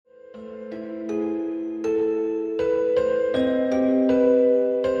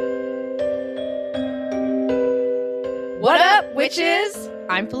witches!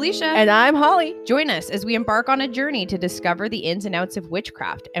 I'm Felicia. And I'm Holly. Join us as we embark on a journey to discover the ins and outs of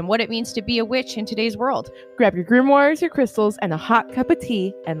witchcraft and what it means to be a witch in today's world. Grab your grimoires, your crystals, and a hot cup of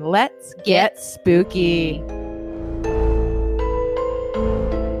tea, and let's get spooky.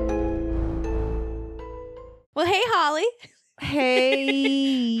 Well, hey, Holly.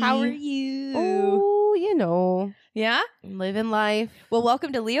 Hey. How are you? Oh, you know, Yeah? living life. Well,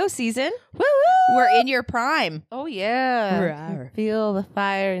 welcome to Leo season. Woo-woo. We're in your prime. Oh, yeah. Rawr. Feel the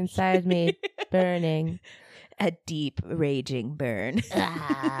fire inside me burning. A deep, raging burn.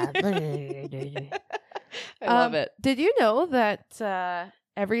 I I love it. Did you know that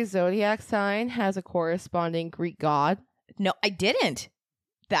every zodiac sign has a corresponding Greek god? No, I didn't.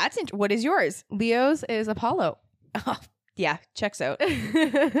 What is yours? Leo's is Apollo. Oh, yeah, checks out.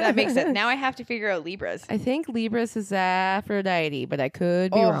 That makes sense. Now I have to figure out Libras. I think Libras is Aphrodite, but I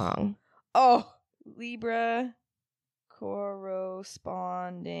could be wrong. Oh, Libra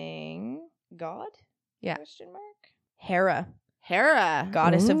corresponding god? Yeah. Question mark? Hera, Hera.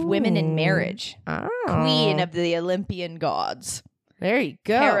 goddess of women in Ooh. marriage, Oh. queen of the Olympian gods. There you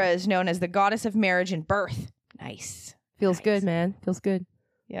go. Hera is known as the goddess of marriage and birth. Nice. Feels Nice. good, man. Feels good.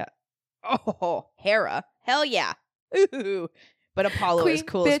 Oh, Hera. Hell yeah. Ooh. But Apollo is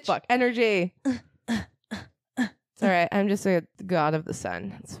cool as bitch fuck. energy. It's all right. I'm just a god of the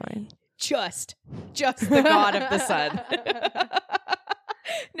sun. It's fine. Just the god of the sun.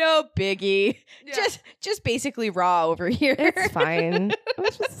 No biggie. Yeah. Just basically raw over here. It's fine.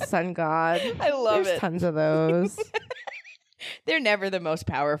 It's just a sun god. I love There's it. tons of those. They're never the most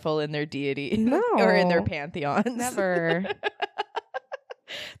powerful in their deity. No. Or in their pantheons. Never.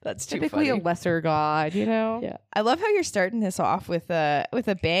 That's too Typically funny. a lesser god, you know? Yeah. I love how you're starting this off with a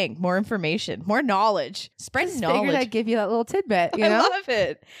bang. More information, more knowledge. Spread Just knowledge. figured I'd give you that little tidbit, you I know? love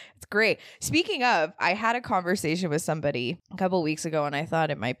it. It's great. Speaking of, I had a conversation with somebody a couple weeks ago, and I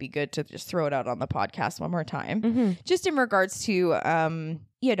thought it might be good to just throw it out on the podcast one more time. Mm-hmm. Just in regards to,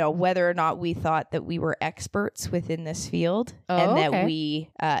 whether or not we thought that we were experts within this field, and that okay. we,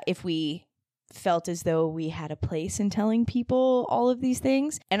 if we felt as though we had a place in telling people all of these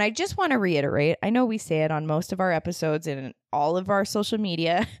things. And I just want to reiterate, I know we say it on most of our episodes and all of our social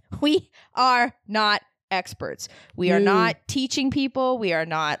media, we are not experts. We are No. not teaching people. We are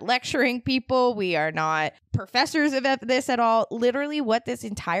not lecturing people. We are not professors of this at all. Literally what this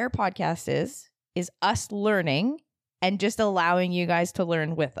entire podcast is us learning and just allowing you guys to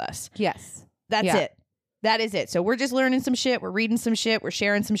learn with us. Yes. That's Yeah. it. That is it. So we're just learning some shit. We're reading some shit. We're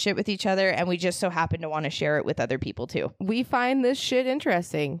sharing some shit with each other. And we just so happen to want to share it with other people too. We find this shit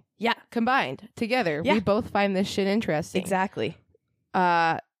interesting. Yeah. Combined together. Yeah. We both find this shit interesting. Exactly.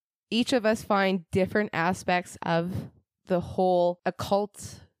 Each of us find different aspects of the whole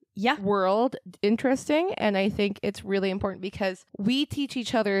occult Yeah. world interesting. And I think it's really important because we teach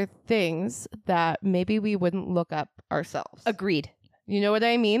each other things that maybe we wouldn't look up ourselves. Agreed. You know what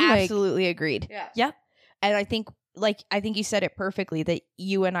I mean? Absolutely agreed. Yeah. Yep. And I think you said it perfectly that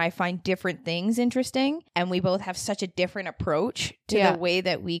you and I find different things interesting, and we both have such a different approach to Yeah. the way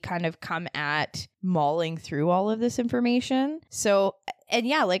that we kind of come at mulling through all of this information. So, and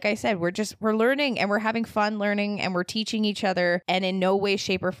yeah, like I said, we're learning and we're having fun learning and we're teaching each other, and in no way,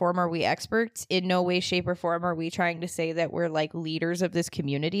 shape, or form are we experts. In no way, shape, or form are we trying to say that we're like leaders of this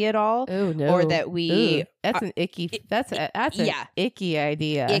community at all. Oh no. Or that we Ooh, that's an icky that's an yeah. icky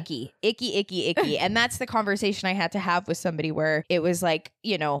idea. icky. And that's the conversation I had to have with somebody where it was like,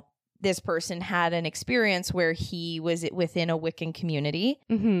 this person had an experience where he was within a Wiccan community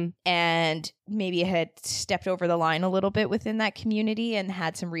Mm-hmm. and maybe had stepped over the line a little bit within that community and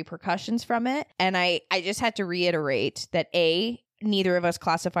had some repercussions from it. And I just had to reiterate that neither of us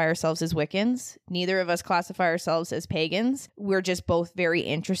classify ourselves as Wiccans. Neither of us classify ourselves as pagans. We're just both very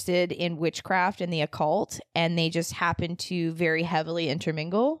interested in witchcraft and the occult, and they just happen to very heavily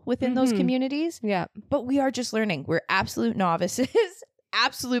intermingle within those Mhm. communities. Yeah. But we are just learning. We're absolute novices,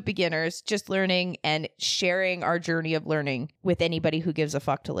 absolute beginners, just learning and sharing our journey of learning with anybody who gives a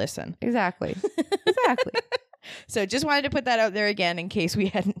fuck to listen. Exactly. Exactly. So just wanted to put that out there again in case we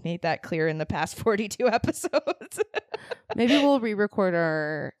hadn't made that clear in the past 42 episodes. Maybe we'll re-record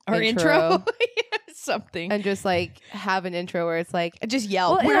our intro. Yeah, something. and just like have an intro where it's like, And just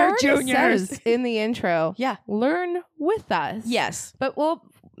yell, well, it we're already juniors. says in the intro. Yeah. Learn with us. Yes. But we'll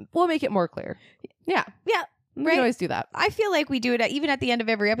make it more clear. Yeah. Yeah. We Right. can always do that. I feel like we do it even at the end of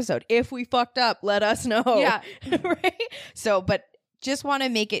every episode. If we fucked up, let us know. Yeah. Right? So, but just want to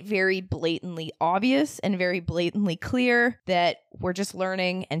make it very blatantly obvious and very blatantly clear that we're just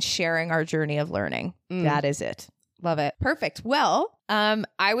learning and sharing our journey of learning. Mm. That is it. Love it. Perfect. Well,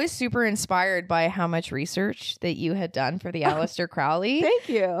 I was super inspired by how much research that you had done for the Aleister Crowley Thank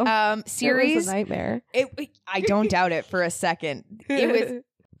you. series. It was a nightmare. I don't doubt it for a second.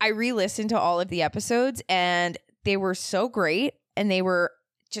 I re-listened to all of the episodes and they were so great and they were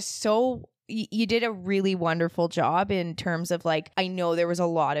just so you did a really wonderful job in terms of like, I know there was a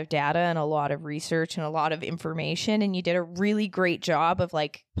lot of data and a lot of research and a lot of information, and you did a really great job of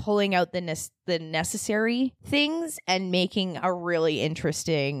like pulling out the necessary things and making a really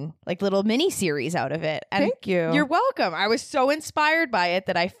interesting like little mini series out of it. And Thank you. You're welcome. I was so inspired by it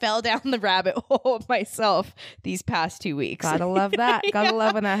that I fell down the rabbit hole myself these past 2 weeks. Gotta love that. Gotta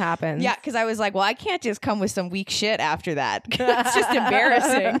love when that happens. Yeah, because I was like, well, I can't just come with some weak shit after that. It's just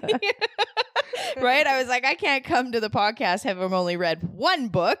embarrassing. Right? I was like, I can't come to the podcast having only read one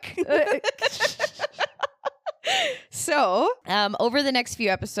book. So, over the next few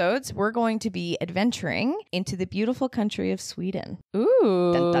episodes, we're going to be adventuring into the beautiful country of Sweden.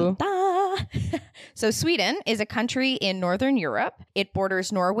 Ooh. Dun, dun, dun. So, Sweden is a country in Northern Europe. It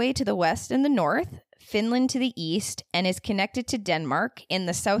borders Norway to the west and the north, Finland to the east, and is connected to Denmark in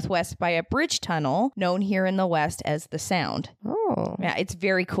the southwest by a bridge tunnel known here in the west as the Sound. Oh. Yeah, it's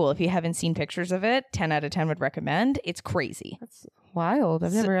very cool. If you haven't seen pictures of it, 10 out of 10 would recommend. It's crazy. That's wild.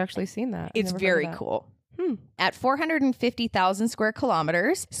 I've never actually seen that. It's very cool. At 450,000 square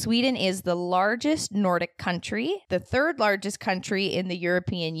kilometers, Sweden is the largest Nordic country, the third largest country in the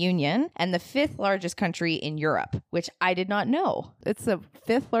European Union, and the fifth largest country in Europe, which I did not know. It's the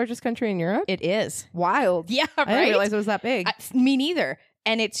fifth largest country in Europe? It is. Wild. Yeah, right? I didn't realize it was that big. Me neither.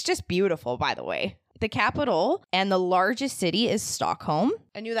 And it's just beautiful, by the way. The capital and the largest city is Stockholm.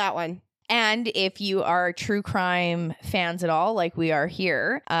 I knew that one. And if you are true crime fans at all, like we are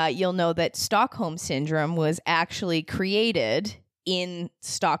here, you'll know that Stockholm Syndrome was actually created in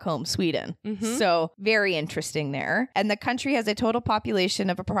Stockholm, Sweden. Mm-hmm. So very interesting there. And the country has a total population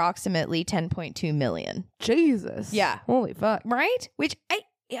of approximately 10.2 million. Jesus. Yeah. Holy fuck. Right? Which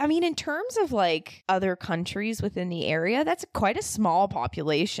I mean, in terms of like other countries within the area, that's quite a small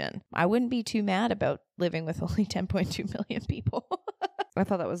population. I wouldn't be too mad about living with only 10.2 million people. I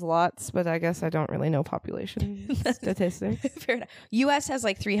thought that was lots, but I guess I don't really know population statistics. Fair enough. US has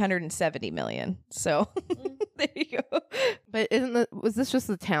like 370 million. So there you go. But was this just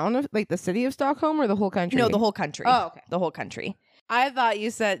the town of like the city of Stockholm or the whole country? No, the whole country. Oh, okay. The whole country. I thought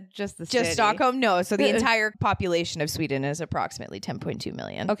you said just the city. Just Stockholm? No. So the entire population of Sweden is approximately 10.2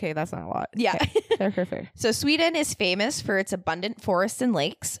 million. Okay, that's not a lot. Yeah. Okay. Fair. So Sweden is famous for its abundant forests and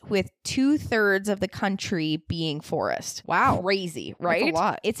lakes, with 2/3 of the country being forest. Wow. Crazy, right? That's a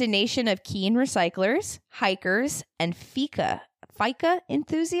lot. It's a nation of keen recyclers, hikers, and fika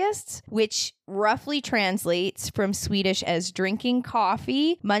enthusiasts, which roughly translates from Swedish as drinking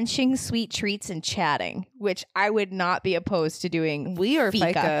coffee, munching sweet treats, and chatting, which I would not be opposed to doing. We are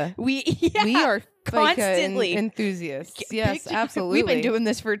fika. We We are constantly enthusiasts. Yes, absolutely. We've been doing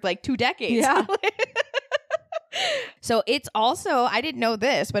this for like 2 decades. Yeah. So it's also, I didn't know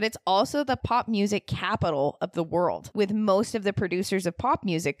this, but it's also the pop music capital of the world, with most of the producers of pop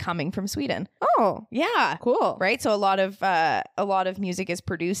music coming from Sweden. Oh, Yeah. cool. Right. So a lot of music is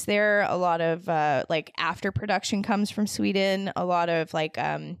produced there. A lot of like after production comes from Sweden. A lot of like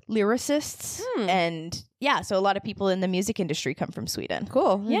lyricists and yeah. So a lot of people in the music industry come from Sweden.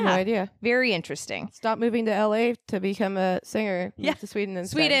 Cool. I had no Yeah. idea. Very interesting. Stop moving to LA to become a singer. Move Yeah. to Sweden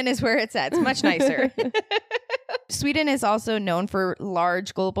instead. Sweden is where it's at. It's much nicer. Sweden is also known for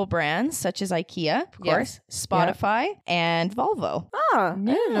large global brands such as IKEA, of course, Spotify, and Volvo. Ah, I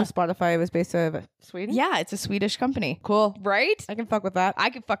didn't know Spotify was based out of Sweden. Yeah, it's a Swedish company. Cool. Right? I can fuck with that. I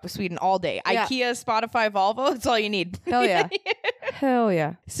could fuck with Sweden all day. Yeah. IKEA, Spotify, Volvo, that's all you need. Hell yeah. Hell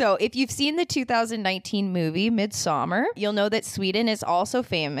yeah. So if you've seen the 2019 movie Midsummer, you'll know that Sweden is also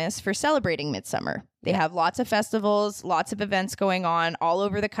famous for celebrating Midsummer. They have lots of festivals, lots of events going on all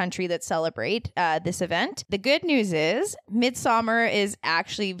over the country that celebrate this event. The good news is Midsummer is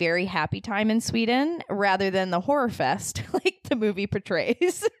actually very happy time in Sweden rather than the horror fest like the movie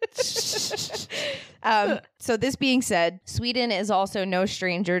portrays. So this being said, Sweden is also no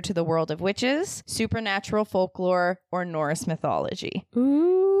stranger to the world of witches, supernatural folklore, or Norse mythology.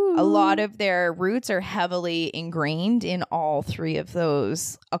 Ooh. A lot of their roots are heavily ingrained in all 3 of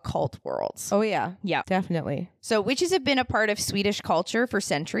those occult worlds. Oh, yeah. Yeah. Definitely. So witches have been a part of Swedish culture for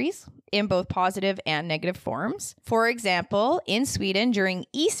centuries. in both positive and negative forms. For example, in Sweden during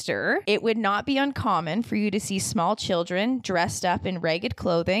Easter, it would not be uncommon for you to see small children dressed up in ragged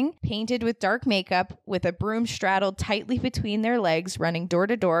clothing, painted with dark makeup, with a broom straddled tightly between their legs, running door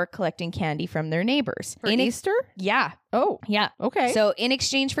to door collecting candy from their neighbors. For Easter? Yeah. Oh, Yeah. okay. So in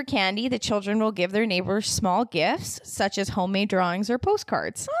exchange for candy, the children will give their neighbors small gifts, such as homemade drawings or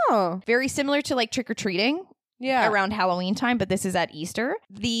postcards. oh, Very similar to like trick-or-treating yeah. around Halloween time, but this is at Easter.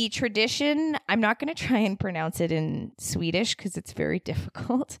 The tradition, I'm not going to try and pronounce it in Swedish because it's very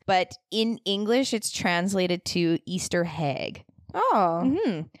difficult, but in English, it's translated to Easter hag.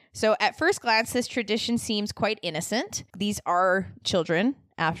 Oh. So at first glance, this tradition seems quite innocent. These are children,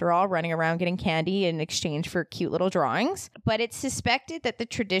 after all, running around getting candy in exchange for cute little drawings. But it's suspected that the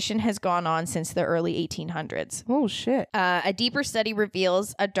tradition has gone on since the early 1800s. Oh, shit. A deeper study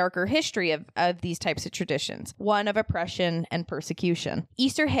reveals a darker history of these types of traditions, one of oppression and persecution.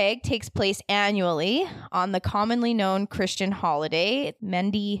 Easter Hag takes place annually on the commonly known Christian holiday,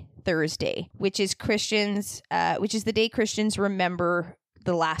 Maundy Thursday, which is the day Christians remember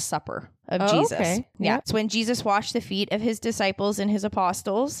the Last Supper of Jesus. Okay. Yeah. Yeah. It's when Jesus washed the feet of his disciples and his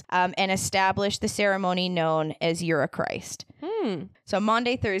apostles and established the ceremony known as Eurochrist. So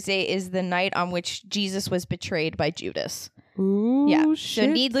Maundy Thursday is the night on which Jesus was betrayed by Judas. Ooh, Yeah. shit.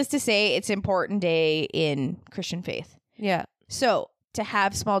 So needless to say, it's an important day in Christian faith. Yeah. So to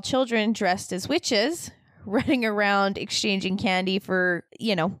have small children dressed as witches running around exchanging candy for,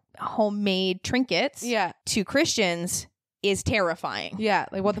 homemade trinkets Yeah. to Christians is terrifying. Yeah.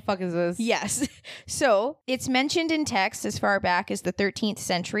 Like, what the fuck is this? Yes. So it's mentioned in texts as far back as the 13th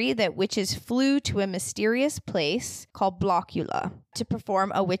century that witches flew to a mysterious place called Blockula to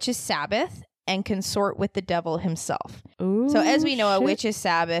perform a witch's Sabbath and consort with the devil himself. Ooh, So as we know, a shit. witch's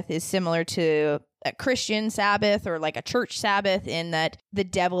Sabbath is similar to a Christian Sabbath or like a church Sabbath in that the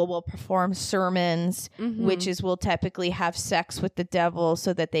devil will perform sermons. Mhm. Witches will typically have sex with the devil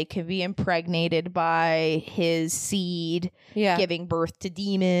so that they can be impregnated by his seed, Yeah. giving birth to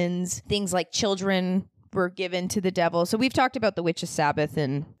demons. Things like children were given to the devil. So we've talked about the witch's Sabbath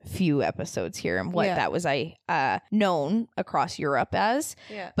in a few episodes here and what Yeah. that was known across Europe as.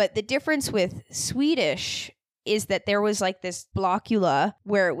 Yeah. But the difference with Swedish is that there was like this blockula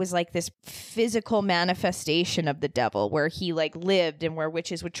where it was like this physical manifestation of the devil where he like lived and where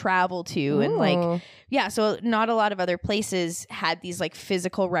witches would travel to and like Ooh. yeah, so not a lot of other places had these like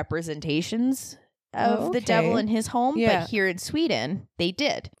physical representations of the devil Okay. in his home, Yeah. but here in Sweden, they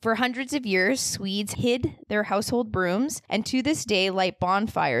did. For hundreds of years, Swedes hid their household brooms and to this day light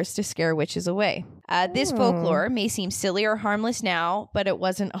bonfires to scare witches away. This Oh. folklore may seem silly or harmless now, but it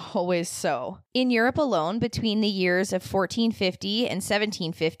wasn't always so. In Europe alone, between the years of 1450 and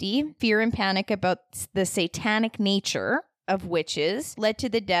 1750, fear and panic about the satanic nature of witches led to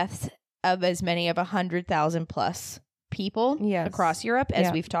the deaths of as many of 100,000 plus people Yes. across Europe, as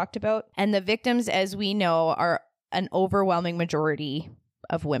Yeah. we've talked about. And the victims, as we know, are an overwhelming majority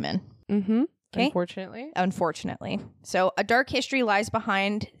of women. Mm-hmm. Okay. Unfortunately. So a dark history lies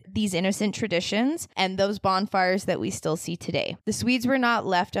behind these innocent traditions and those bonfires that we still see today. The Swedes were not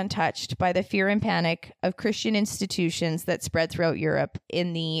left untouched by the fear and panic of Christian institutions that spread throughout Europe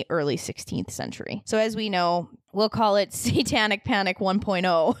in the early 16th century. So as we know, we'll call it Satanic Panic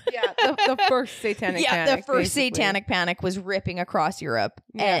 1.0. Yeah. The first satanic panic. the first basically. satanic panic was ripping across Europe.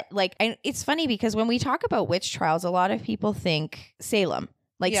 Yeah. And it's funny because when we talk about witch trials, a lot of people think Salem.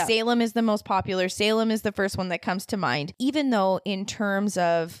 Like Yeah. Salem is the most popular. Salem is the first one that comes to mind. Even though in terms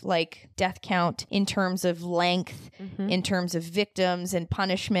of like death count, in terms of length, Mhm. in terms of victims and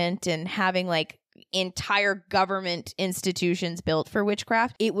punishment and having like entire government institutions built for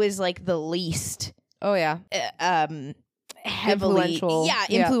witchcraft, it was like the least Oh, yeah. heavily Influential. yeah,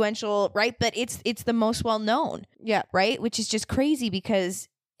 Yeah. influential, right? But it's the most well known, Yeah. right? Which is just crazy because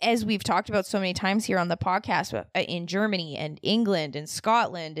as we've talked about so many times here on the podcast, in Germany and England and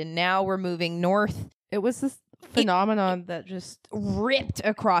Scotland, and now we're moving north, It was this phenomenon that just. ripped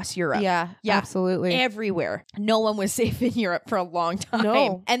across Europe. Yeah. Yeah. Absolutely. Everywhere. No one was safe in Europe for a long time.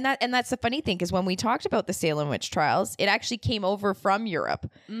 No. And that's the funny thing, because when we talked about the Salem witch trials, it actually came over from Europe.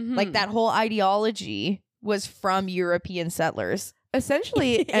 Mhm. Like that whole ideology was from European settlers.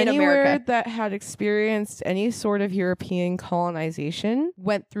 Essentially, in anywhere America. that had experienced any sort of European colonization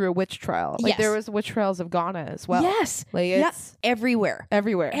went through a witch trial. Like Yes. there was witch trials of Ghana as well. Yes. Like Yeah. it's Everywhere.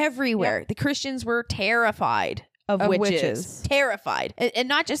 everywhere. Everywhere. The Christians were terrified of witches. Terrified. And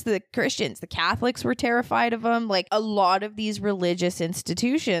not just the Christians, the Catholics were terrified of them. Like a lot of these religious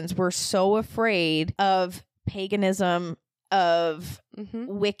institutions were so afraid of paganism, of Mhm.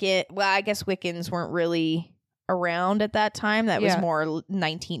 Wiccan. Well, I guess Wiccans weren't really around at that time. That was Yeah. more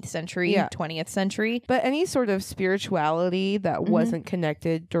 19th century, Yeah. 20th century. But any sort of spirituality that Mhm. wasn't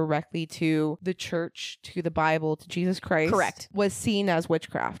connected directly to the church, to the Bible, to Jesus Christ, Correct. was seen as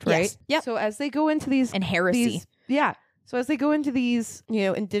witchcraft, right? Yes. Yep. So as they go into these And heresy. yeah. So as they go into these,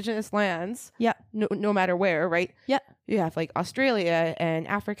 indigenous lands, Yeah. no matter where, right? Yeah. You have like Australia and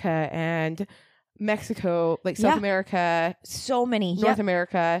Africa and Mexico, like South Yeah. America, So many. North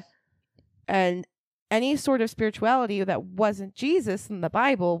America, and any sort of spirituality that wasn't Jesus in the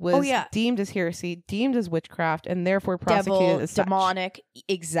Bible was deemed as heresy, deemed as witchcraft, and therefore prosecuted Devil, as such. demonic.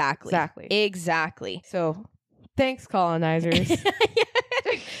 Exactly. Exactly. So, thanks, colonizers.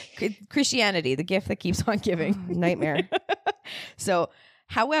 Christianity, the gift that keeps on giving. Nightmare. So,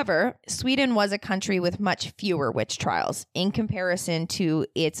 however, Sweden was a country with much fewer witch trials in comparison to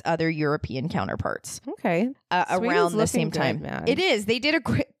its other European counterparts Okay. around the looking same good, time. man. It is. They did a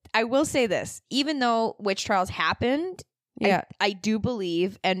great. I will say this, even though witch trials happened, Yeah. I do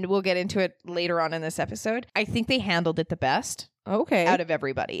believe, and we'll get into it later on in this episode, I think they handled it the best Okay. out of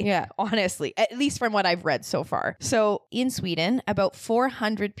everybody. Yeah. Honestly, at least from what I've read so far. So in Sweden, about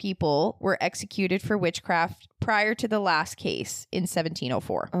 400 people were executed for witchcraft prior to the last case in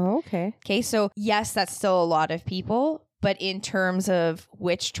 1704. Oh, okay. Okay, so yes, that's still a lot of people. But in terms of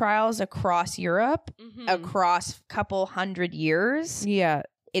witch trials across Europe, across a couple hundred years, Yeah.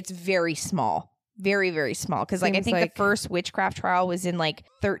 it's very small. Very, very small. Because I Seems think like- the first witchcraft trial was in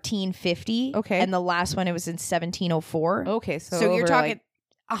 1350. Okay. And the last one, it was in 1704. Okay. So, So you're over, talking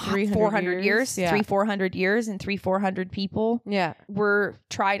like, 400 300 years, years? Yeah. 400 years, and 400 people yeah. were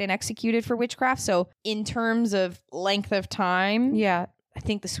tried and executed for witchcraft. So in terms of length of time, Yeah. I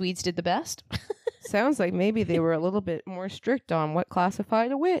think the Swedes did the best. Sounds like maybe they were a little bit more strict on what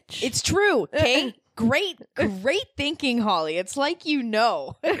classified a witch. It's true. Okay. Great thinking, Holly. It's like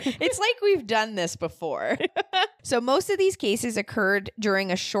it's like we've done this before. So most of these cases occurred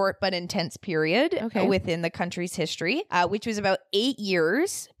during a short but intense period within the country's history, which was about 8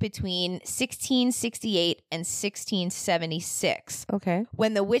 years between 1668 and 1676. Okay.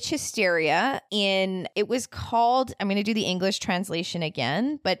 When the witch hysteria it was called, I'm going to do the English translation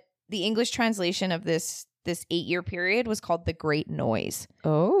again, but the English translation of this 8-year period was called the Great Noise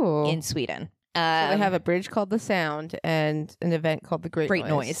in Sweden. So they have a bridge called The Sound and an event called the Great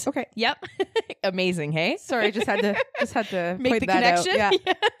Noise. Okay. Yep. Amazing, hey? Sorry, I just had to Make point the that connection. out.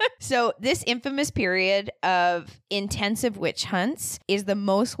 Yeah. So this infamous period of intensive witch hunts is the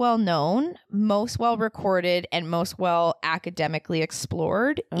most well known, most well recorded, and most well academically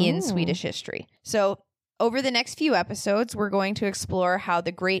explored in Swedish history. So over the next few episodes, we're going to explore how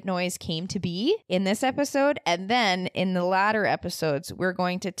the Great Noise came to be in this episode. And then in the latter episodes, we're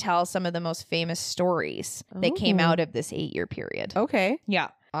going to tell some of the most famous stories that came out of this 8-year period. Okay. Yeah.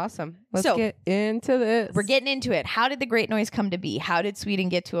 Awesome. Let's So, get into this. We're getting into it. How did the Great Noise come to be? How did Sweden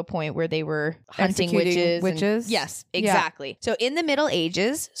get to a point where they were hunting Executing witches? Yes, exactly. So in the Middle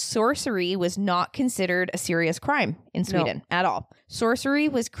Ages, sorcery was not considered a serious crime in Sweden at all. Sorcery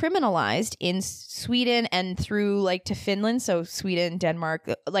was criminalized in Sweden and through to Finland. So Sweden, Denmark,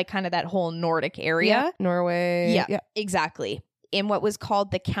 kind of that whole Nordic area. Yeah. Norway. Yeah, exactly. In what was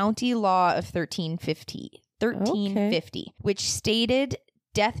called the County Law of 1350, which stated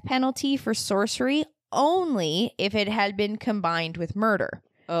death penalty for sorcery only if it had been combined with murder.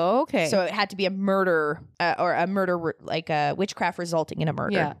 Okay. So it had to be a murder or a murder, like a witchcraft resulting in a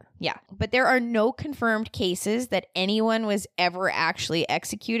murder. Yeah. Yeah. But there are no confirmed cases that anyone was ever actually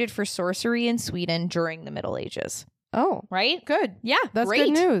executed for sorcery in Sweden during the Middle Ages. Oh, Right? good. Yeah. That's great.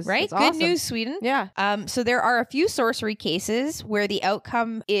 good news. Right? That's Good awesome. news, Sweden. Yeah. So there are a few sorcery cases where the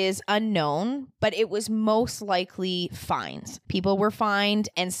outcome is unknown, but it was most likely fines. People were fined,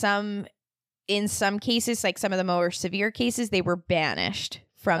 and in some cases, like some of the more severe cases, they were banished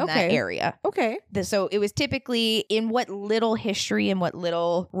from that area. Okay. So it was typically, in what little history and what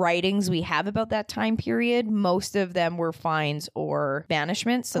little writings we have about that time period, most of them were fines or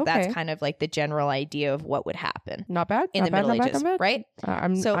banishments. So that's kind of like the general idea of what would happen Not bad. in the Middle Ages, right?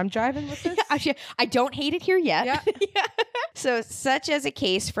 I'm jiving with this. Actually, I don't hate it here yet. Yeah. So, such as a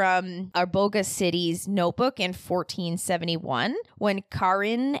case from Arboga City's notebook in 1471, when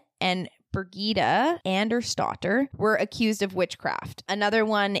Karin and Birgitta Andersdotter were accused of witchcraft. Another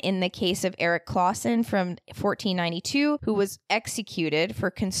one in the case of Eric Clausen from 1492, who was executed for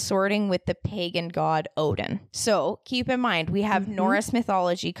consorting with the pagan god Odin. So keep in mind, we have Norse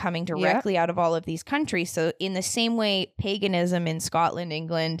mythology coming directly out of all of these countries. So in the same way paganism in Scotland,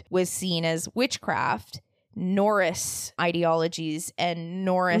 England was seen as witchcraft, Norse ideologies and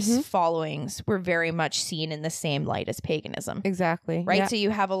Norse followings were very much seen in the same light as paganism. Exactly. Right? Yeah. So you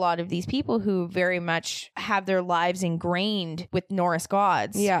have a lot of these people who very much have their lives ingrained with Norse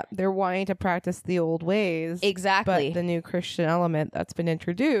gods. Yeah, they're wanting to practice the old ways. Exactly. But the new Christian element that's been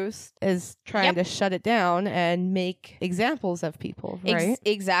introduced is trying to shut it down and make examples of people, right?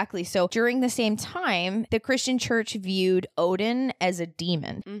 Exactly. So during the same time, the Christian church viewed Odin as a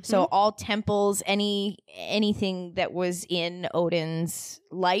demon. So all temples, anything that was in Odin's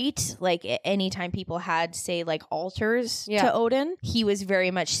light, like anytime people had, say, like altars to Odin, he was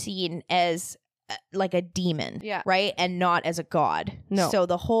very much seen as like a demon, right? And not as a god. No. So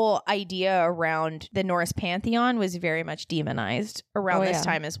the whole idea around the Norse pantheon was very much demonized around this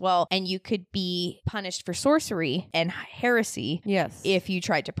time as well. And you could be punished for sorcery and heresy if you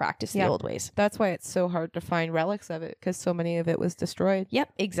tried to practice the old ways. That's why it's so hard to find relics of it, because so many of it was destroyed.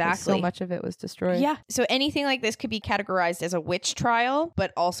 Yep, exactly. So much of it was destroyed. Yeah. So anything like this could be categorized as a witch trial,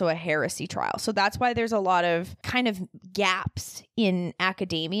 but also a heresy trial. So that's why there's a lot of kind of gaps in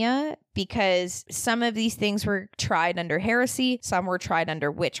academia, because some of these things were tried under heresy, some were tried under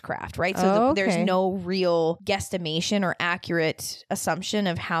witchcraft, right? So there's no real guesstimation or accurate assumption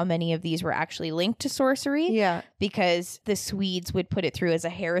of how many of these were actually linked to sorcery. Yeah. Because the Swedes would put it through as a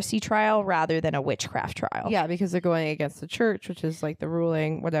heresy trial rather than a witchcraft trial. Yeah, because they're going against the church, which is like the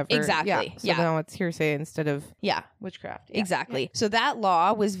ruling, whatever. Exactly. Yeah. So now it's hearsay instead of witchcraft. Yeah. Exactly. So that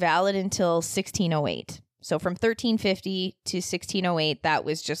law was valid until 1608. So from 1350 to 1608, that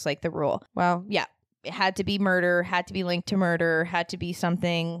was just like the rule. Wow. Yeah. It had to be murder, had to be linked to murder, had to be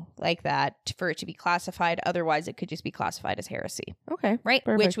something like that for it to be classified. Otherwise, it could just be classified as heresy. Okay. Right?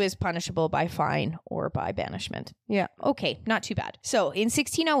 Perfect. Which was punishable by fine or by banishment. Yeah. Okay. Not too bad. So in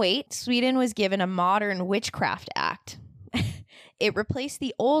 1608, Sweden was given a modern Witchcraft Act. It replaced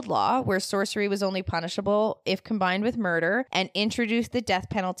the old law where sorcery was only punishable if combined with murder, and introduced the death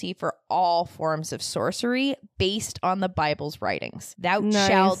penalty for all forms of sorcery based on the Bible's writings. Thou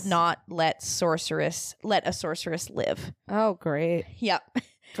shalt not let a sorceress live. Oh, great. Yep.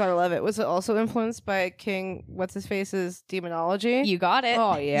 Gotta love it. Was it also influenced by King What's-His-Face's demonology? You got it.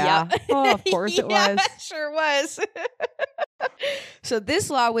 Oh, yeah. Yep. Oh, of course it was. Sure was. So this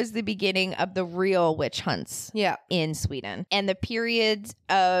law was the beginning of the real witch hunts in Sweden. And the periods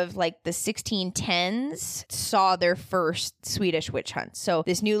of like the 1610s saw their first Swedish witch hunt. So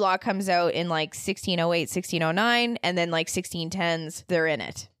this new law comes out in like 1608, 1609, and then like 1610s, they're in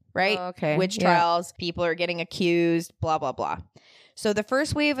it, right? Okay. Witch trials, people are getting accused, blah, blah, blah. So the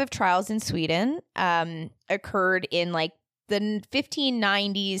first wave of trials in Sweden occurred in like the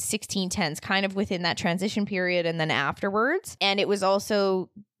 1590s, 1610s, kind of within that transition period and then afterwards. And it was also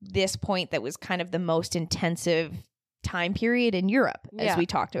this point that was kind of the most intensive time period in Europe, as we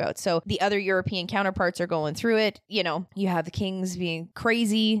talked about. So the other European counterparts are going through it. You know, you have the kings being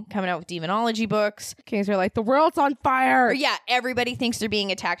crazy, coming out with demonology books. Kings are like, the world's on fire. Yeah, everybody thinks they're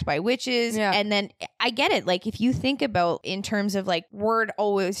being attacked by witches. Yeah. And then I get it. Like, if you think about in terms of like word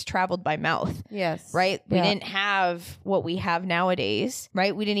always traveled by mouth. Yes. Right? We didn't have what we have nowadays,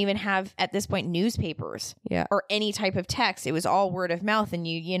 right? We didn't even have at this point newspapers or any type of text. It was all word of mouth. And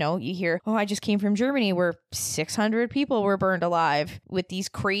you hear, oh, I just came from Germany where 600 people were burned alive with these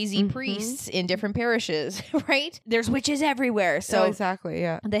crazy priests in different parishes, right? There's witches everywhere. So exactly,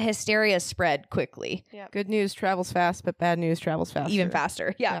 the hysteria spread quickly. Yeah. Good news travels fast, but bad news travels faster. Even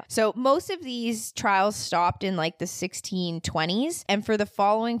faster. Yeah. So most of these trials stopped in like the 1620s. And for the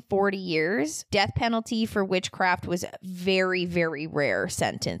following 40 years, death penalty for witchcraft was a very, very rare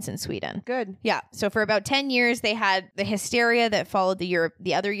sentence in Sweden. Good. Yeah. So for about 10 years, they had the hysteria that followed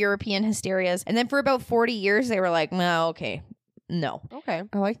the other European hysterias. And then for about 40 years, they were like, well, okay. No. Okay.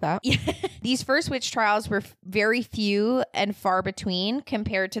 I like that. These first witch trials were very few and far between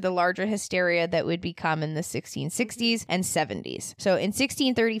compared to the larger hysteria that would become in the 1660s and 70s. So in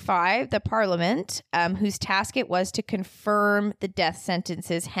 1635, the parliament, whose task it was to confirm the death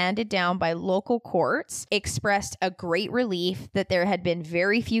sentences handed down by local courts, expressed a great relief that there had been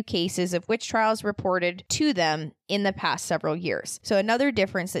very few cases of witch trials reported to them in the past several years. So another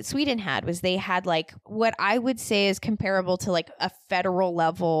difference that Sweden had was they had like what I would say is comparable to like a federal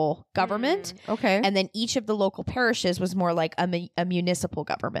level government. Okay. And then each of the local parishes was more like a municipal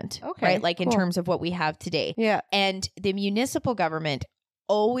government. Okay. Right? Like in terms of what we have today. Yeah. And the municipal government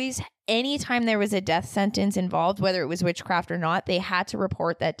always, anytime there was a death sentence involved, whether it was witchcraft or not, they had to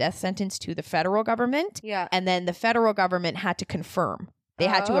report that death sentence to the federal government. Yeah. And then the federal government had to confirm. They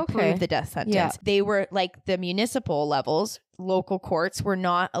had to approve the death sentence. Yeah. They were like the municipal levels local courts were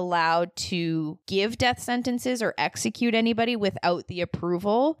not allowed to give death sentences or execute anybody without the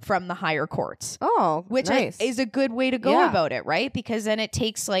approval from the higher courts. Oh, which nice. is a good way to go about it, right? Because then it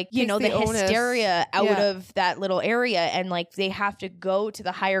takes like, you know, the hysteria out of that little area, and like they have to go to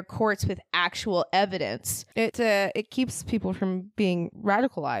the higher courts with actual evidence. It keeps people from being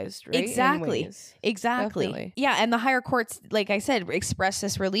radicalized, right? Exactly. Definitely. Yeah, and the higher courts, like I said, express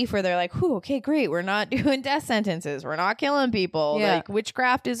this relief where they're like, "Whew, okay, great. We're not doing death sentences. We're not killing people. Yeah. Like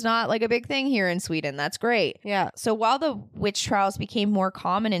witchcraft is not like a big thing here in Sweden. That's great." Yeah. So while the witch trials became more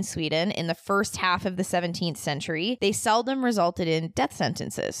common in Sweden in the first half of the 17th century, they seldom resulted in death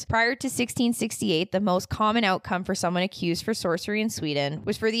sentences. Prior to 1668, the most common outcome for someone accused for sorcery in Sweden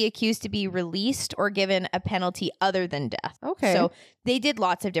was for the accused to be released or given a penalty other than death. Okay. So they did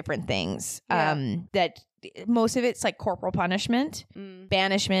lots of different things. That most of it's like corporal punishment,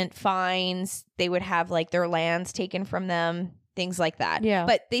 banishment, fines. They would have like their lands taken from them, things like that. Yeah.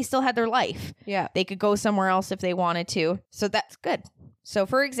 But they still had their life. Yeah. They could go somewhere else if they wanted to. So that's good. So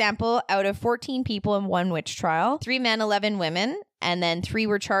for example, out of 14 people in one witch trial, 3 men, 11 women, and then 3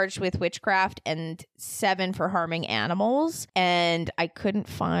 were charged with witchcraft and 7 for harming animals. And I couldn't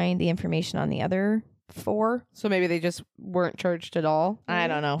find the information on the other 4. So maybe they just weren't charged at all. I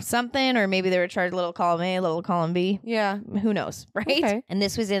don't know. Something, or maybe they were charged little column A, little column B. Yeah. Who knows, right? Okay. And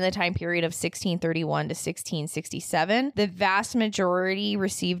this was in the time period of 1631 to 1667. The vast majority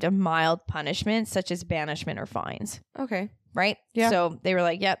received a mild punishment, such as banishment or fines. Okay. Right? Yeah. So they were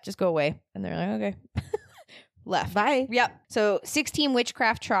like, yep, just go away. And they're like, okay. Left. Bye. Yep. So 16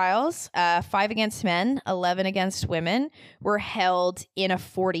 witchcraft trials, 5 against men, 11 against women, were held in a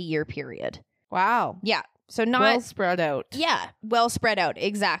 40-year period. Wow. Yeah. So not well spread out. Yeah, well spread out.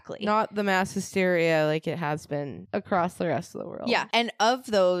 Exactly. Not the mass hysteria like it has been across the rest of the world. Yeah. And of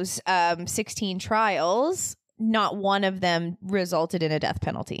those 16 trials, not one of them resulted in a death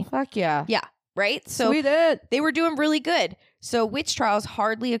penalty. Fuck yeah. Yeah. Right? So Sweden. they were doing really good. So witch trials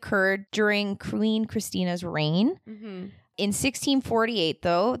hardly occurred during Queen Christina's reign. Mm-hmm. In 1648,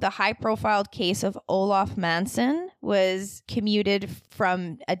 though, the high-profile case of Olaf Manson was commuted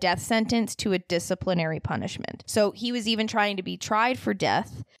from a death sentence to a disciplinary punishment. So he was even trying to be tried for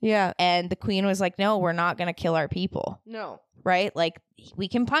death. Yeah. And the queen was like, no, we're not going to kill our people. No. Right? Like, we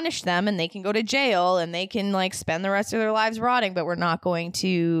can punish them and they can go to jail and they can like spend the rest of their lives rotting, but we're not going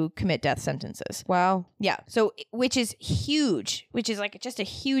to commit death sentences. Wow. Yeah. So, which is huge, which is like just a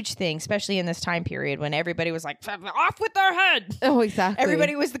huge thing, especially in this time period when everybody was like, off with their head. Oh, exactly.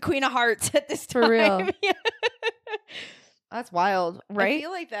 Everybody was the Queen of Hearts at this time. For real. That's wild. Right? I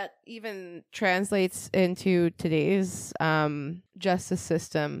feel like that even translates into today's justice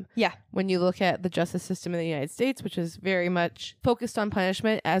system. Yeah. When you look at the justice system in the United States, which is very much focused on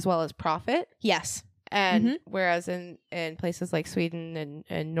punishment as well as profit. Yes. And whereas in places like Sweden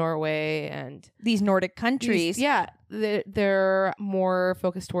and Norway and these Nordic countries, they're more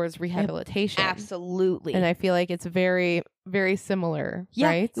focused towards rehabilitation. Absolutely. And I feel like it's very, very similar,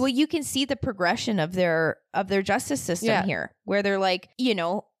 right? Well, you can see the progression of their justice system here, where they're like, you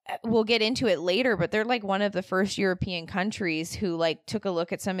know, we'll get into it later, but they're like one of the first European countries who like took a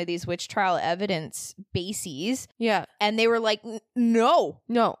look at some of these witch trial evidence bases. Yeah. And they were like, no,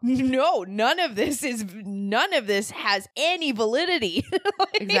 none of this has any validity.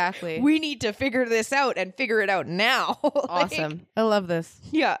 Like, exactly. We need to figure this out and figure it out now. Awesome. I love this.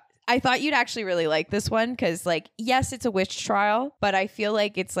 Yeah. I thought you'd actually really like this one because, like, yes, it's a witch trial, but I feel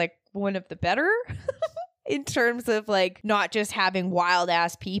like it's like one of the better in terms of like not just having wild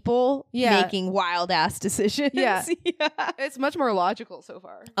ass people making wild ass decisions. Yeah. It's much more logical so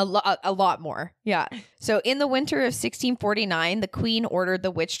far. A lot more. Yeah. So in the winter of 1649, the Queen ordered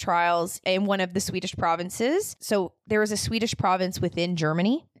the witch trials in one of the Swedish provinces. So there was a Swedish province within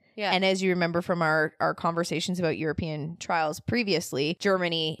Germany. Yeah. And as you remember from our conversations about European trials previously,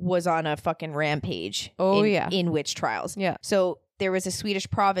 Germany was on a fucking rampage in witch trials. Yeah. So there was a Swedish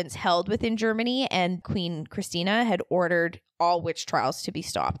province held within Germany, and Queen Christina had ordered all witch trials to be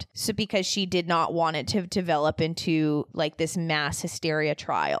stopped. So because she did not want it to develop into like this mass hysteria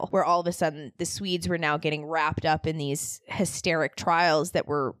trial where all of a sudden the Swedes were now getting wrapped up in these hysteric trials that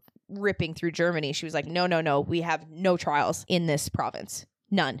were ripping through Germany. She was like, no, we have no trials in this province.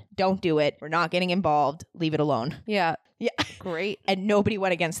 None. Don't do it. We're not getting involved. Leave it alone. Yeah. Yeah. Great. And nobody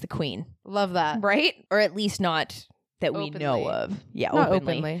went against the Queen. Love that. Right? Or at least not that openly. We know of. Yeah, not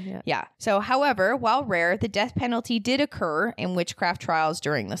openly. Yeah. So, however, while rare, the death penalty did occur in witchcraft trials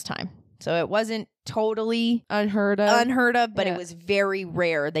during this time. So it wasn't totally unheard of, but it was very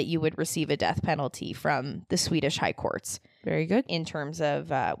rare that you would receive a death penalty from the Swedish high courts. Very good. In terms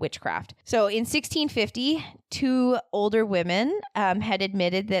of witchcraft. So in 1650, 2 older women had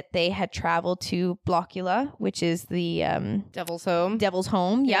admitted that they had traveled to Blockula, which is the Devil's Home. Devil's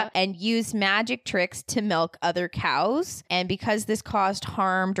Home, yeah, and used magic tricks to milk other cows. And because this caused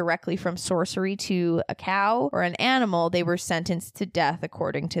harm directly from sorcery to a cow or an animal, they were sentenced to death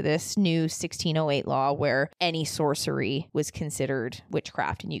according to this new 1608 law where any sorcery was considered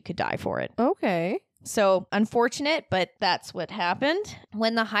witchcraft and you could die for it. Okay. So unfortunate, but that's what happened.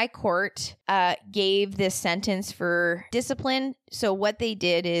 When the High Court gave this sentence for discipline, so what they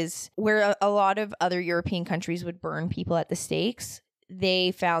did is where a lot of other European countries would burn people at the stakes,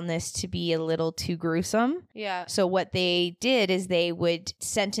 they found this to be a little too gruesome. Yeah. So what they did is they would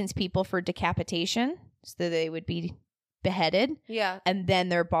sentence people for decapitation, so that they would be beheaded. Yeah. And then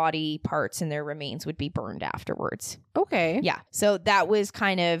their body parts and their remains would be burned afterwards. Okay. Yeah. So that was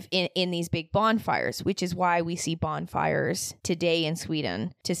kind of in these big bonfires, which is why we see bonfires today in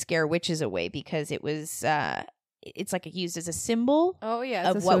Sweden to scare witches away, because it was it's like used as a symbol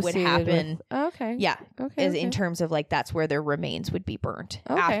of what would happen. Okay. Yeah. Okay. In terms of like that's where their remains would be burnt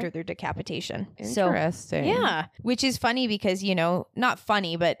after their decapitation. Interesting. So, yeah. Which is funny because, not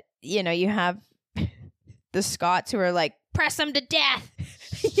funny, but you have the Scots who are like, press them to death,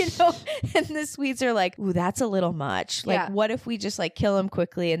 and the Swedes are like, ooh, that's a little much. Like, what if we just like kill them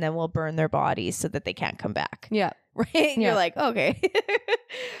quickly and then we'll burn their bodies so that they can't come back? Yeah. Right. And you're like, okay.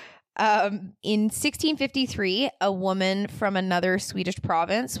 In 1653, a woman from another Swedish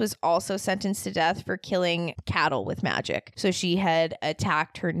province was also sentenced to death for killing cattle with magic. So she had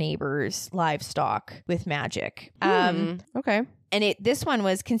attacked her neighbor's livestock with magic. Okay. And this one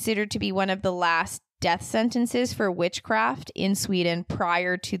was considered to be one of the last death sentences for witchcraft in Sweden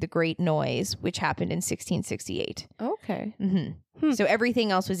prior to the Great Noise, which happened in 1668. Okay. Mm-hmm. So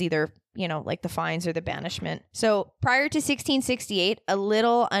everything else was either, like the fines or the banishment. So prior to 1668, a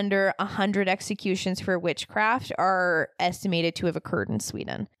little under 100 executions for witchcraft are estimated to have occurred in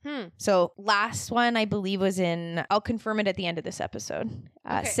Sweden. So last one, I believe, was I'll confirm it at the end of this episode.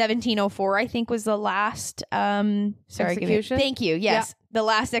 1704, I think, was the last execution. Thank you. Yes. Yeah. The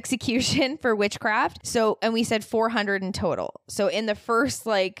last execution for witchcraft. So, and we said 400 in total. So in the first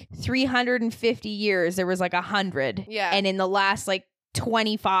 350 years, there was 100. Yeah. And in the last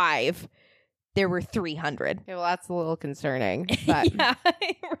 25, there were 300. Yeah, well, that's a little concerning. But yeah,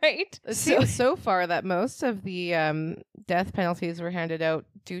 right. It seems so far that most of the death penalties were handed out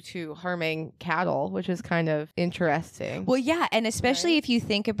due to harming cattle, which is kind of interesting. Well, yeah. And especially if you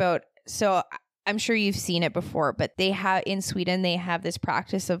think about, so I'm sure you've seen it before, but they have in Sweden, they have this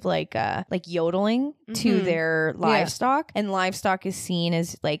practice of yodeling to their livestock, and livestock is seen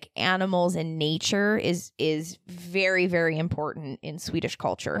as animals and nature is very, very important in Swedish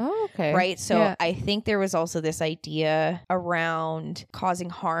culture. Oh, okay. Right. So I think there was also this idea around causing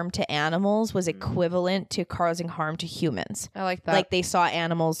harm to animals was equivalent to causing harm to humans. I like that. Like they saw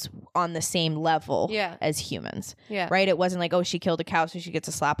animals on the same level as humans. Yeah. Right. It wasn't like, oh, she killed a cow, so she gets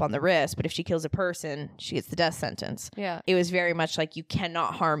a slap on the wrist. But if she kills a person, she gets the death sentence. Yeah. It was very much like you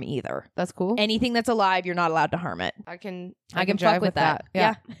cannot harm either. That's cool. Anything that's alive, you're not allowed to harm it. I can fuck with that.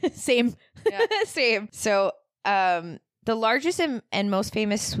 Yeah. Same. Yeah. Same. So, the largest and most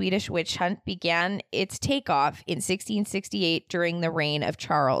famous Swedish witch hunt began its takeoff in 1668 during the reign of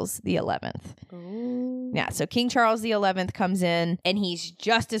Charles the 11th. Ooh. Yeah, so King Charles the 11th comes in, and he's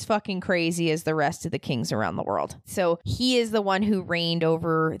just as fucking crazy as the rest of the kings around the world. So he is the one who reigned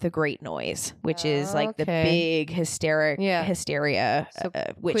over the Great Noise, which is the big hysteria, so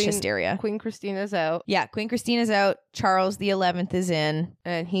witch hysteria. Queen Christina's out. Yeah, Queen Christina's out. Charles the 11th is in.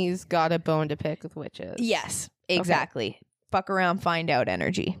 And he's got a bone to pick with witches. Yes. Exactly. Okay. Fuck around, find out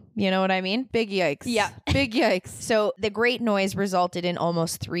energy. You know what I mean? Big yikes. Yeah. Big yikes. So the Great Noise resulted in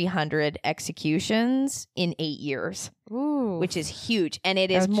almost 300 executions in 8 years. Ooh. Which is huge. And it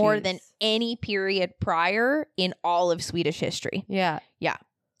is more than any period prior in all of Swedish history. Yeah. Yeah.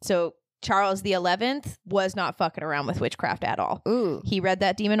 So Charles the 11th was not fucking around with witchcraft at all. Ooh. He read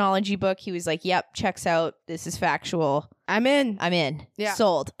that demonology book. He was like, yep, checks out. This is factual. I'm in. Yeah.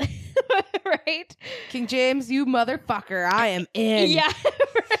 Sold. Right? King James, you motherfucker. I am in. Yeah.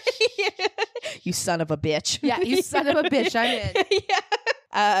 Right? You son of a bitch. Yeah, you son of a bitch. I'm in.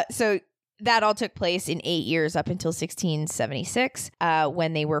 Yeah. So that all took place in 8 years up until 1676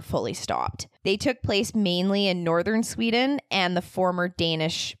 when they were fully stopped. They took place mainly in northern Sweden and the former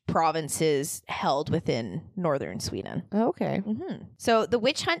Danish provinces held within northern Sweden. Okay. Mm-hmm. So the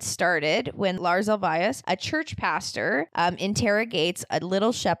witch hunt started when Lars Elvius, a church pastor, interrogates a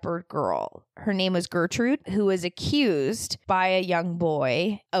little shepherd girl. Her name was Gertrude, who was accused by a young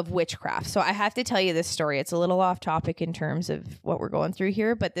boy of witchcraft. So I have to tell you this story. It's a little off topic in terms of what we're going through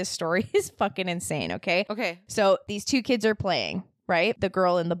here, but this story is fucking insane, okay? Okay. So these two kids are playing, right? The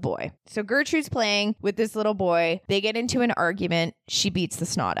girl and the boy. So Gertrude's playing with this little boy. They get into an argument. She beats the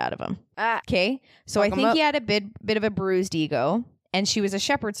snot out of him. Okay. So I think he had a bit of a bruised ego. And she was a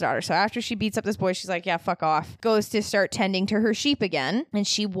shepherd's daughter. So after she beats up this boy, she's like, yeah, fuck off. Goes to start tending to her sheep again. And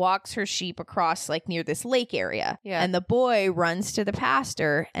she walks her sheep across like near this lake area. Yeah. And the boy runs to the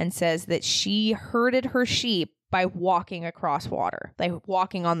pastor and says that she herded her sheep by walking across water, like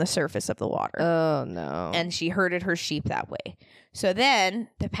walking on the surface of the water. Oh, no. And she herded her sheep that way. So then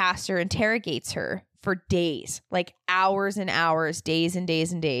the pastor interrogates her for days, like hours and hours, days and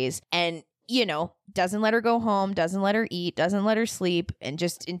days and days. And, you know, doesn't let her go home, doesn't let her eat, doesn't let her sleep, and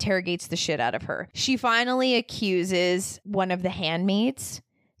just interrogates the shit out of her. She finally accuses one of the handmaids,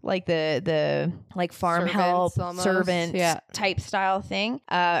 like the like farm help servant type style thing.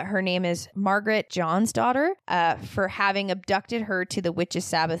 Her name is Margaret John's daughter, for having abducted her to the witches'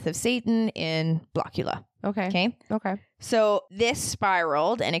 Sabbath of Satan in Blockula. Okay. So this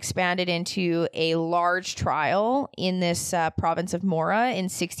spiraled and expanded into a large trial in this province of Mora in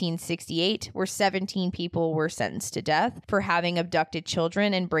 1668, where 17 people were sentenced to death for having abducted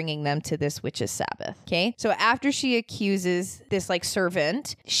children and bringing them to this witch's Sabbath. Okay. So after she accuses this like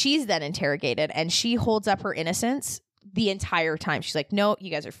servant, she's then interrogated and she holds up her innocence the entire time. She's like, no,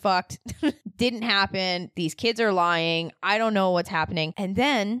 you guys are fucked. Didn't happen. These kids are lying. I don't know what's happening. And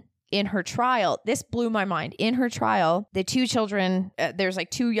then in her trial, this blew my mind. In her trial, the two children, there's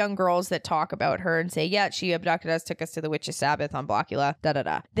like two young girls that talk about her and say, yeah, she abducted us, took us to the witch's Sabbath on Blockula,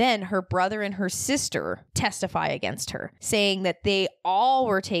 da-da-da. Then her brother and her sister testify against her, saying that they all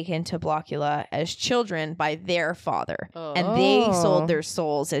were taken to Blockula as children by their father. Oh. And they sold their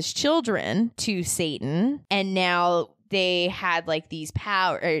souls as children to Satan. And now they had like these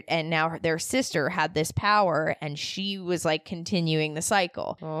power, and now their sister had this power, and she was like continuing the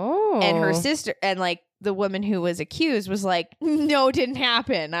cycle. Oh. And her sister, and like the woman who was accused was like, no, it didn't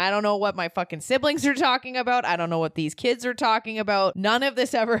happen. I don't know what my fucking siblings are talking about. I don't know what these kids are talking about. None of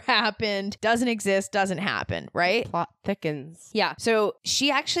this ever happened. Doesn't exist. Doesn't happen. Right? Plot thickens. Yeah. So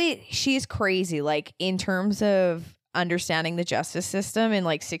she's crazy. Like in terms of understanding the justice system in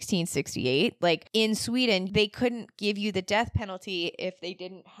like 1668, like in Sweden, they couldn't give you the death penalty if they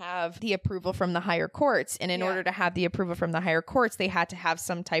didn't have the approval from the higher courts. And in order to have the approval from the higher courts, they had to have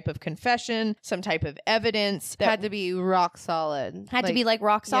some type of confession, some type of evidence that had to be rock solid. Had to be like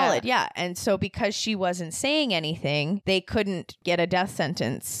rock solid. Yeah. And so because she wasn't saying anything, they couldn't get a death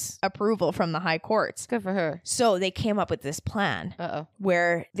sentence approval from the high courts. Good for her. So they came up with this plan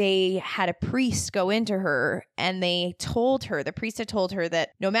where they had a priest go into her, and the priest had told her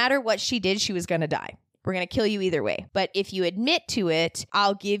that no matter what she did, she was going to die. We're going to kill you either way. But if you admit to it,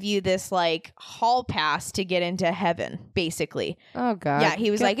 I'll give you this like hall pass to get into heaven, basically. Oh, God. Yeah.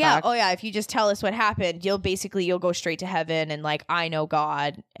 He was like, yeah, oh, yeah. If you just tell us what happened, you'll go straight to heaven. And like, I know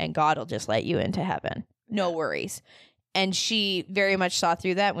God, and God will just let you into heaven. No worries. And she very much saw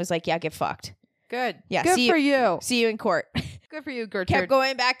through that and was like, yeah, get fucked. Good. Yeah. Good for you. See you in court. Good for you, Gertrude. Kept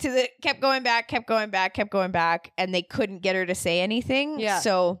going back, and they couldn't get her to say anything. Yeah.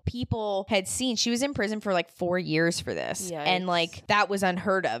 So people had seen, she was in prison for like 4 years for this. Yikes. And like that was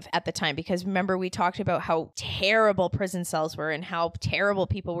unheard of at the time, because remember we talked about how terrible prison cells were and how terrible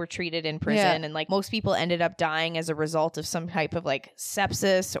people were treated in prison. And like most people ended up dying as a result of some type of like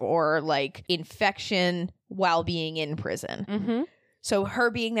sepsis or like infection while being in prison. Mm-hmm. So her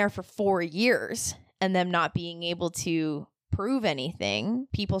being there for 4 years and them not being able to prove anything,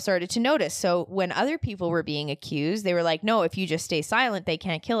 people started to notice. So when other people were being accused, they were like, no, if you just stay silent, they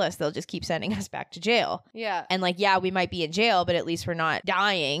can't kill us. They'll just keep sending us back to jail. Yeah. And like, yeah, we might be in jail, but at least we're not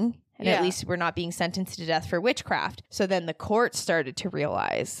dying. And at least we're not being sentenced to death for witchcraft. So then the court started to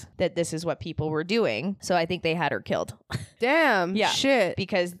realize that this is what people were doing. So I think they had her killed. Damn. Yeah. Shit.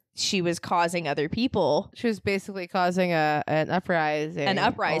 Because she was causing other people. She was basically causing an uprising. An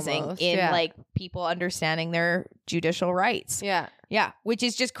uprising almost. In like people understanding their judicial rights. Yeah. Yeah. Which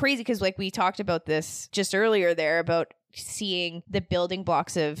is just crazy because like we talked about this just earlier there about seeing the building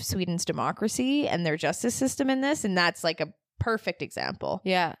blocks of Sweden's democracy and their justice system in this. And that's like a perfect example.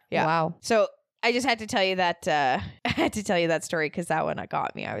 Yeah. Wow. So I just had to tell you that story because that one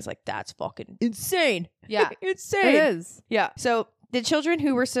got me. I was like, that's fucking insane. Yeah. Insane. It is. Yeah. So The children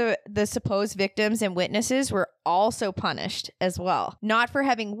who were the supposed victims and witnesses were also punished as well. Not for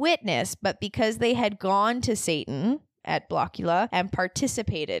having witnessed, but because they had gone to Satan at Blockula and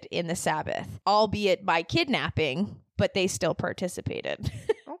participated in the Sabbath, albeit by kidnapping, but they still participated.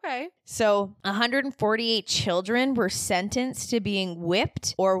 Okay. So 148 children were sentenced to being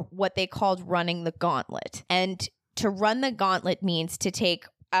whipped, or what they called running the gauntlet. And to run the gauntlet means to take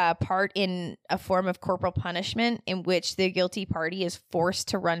part in a form of corporal punishment in which the guilty party is forced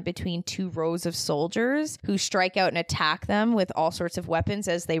to run between two rows of soldiers who strike out and attack them with all sorts of weapons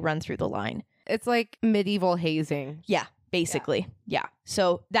as they run through the line. It's like medieval hazing. Yeah. Basically. Yeah.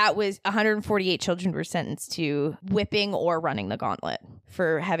 So that was 148 children were sentenced to whipping or running the gauntlet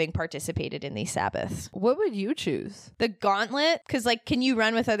for having participated in these Sabbaths. What would you choose? The gauntlet? Because, like, can you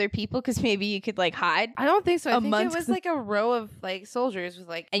run with other people? Because maybe you could, like, hide. I don't think so. I think it was like a row of, like, soldiers with,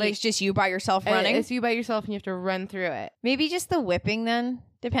 like... And like, it's just you by yourself running? It's you by yourself and you have to run through it. Maybe just the whipping then?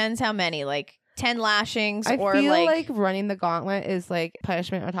 Depends how many. Like, 10 lashings I or, feel like running the gauntlet is, like,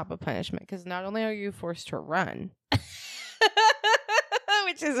 punishment on top of punishment. Because not only are you forced to run...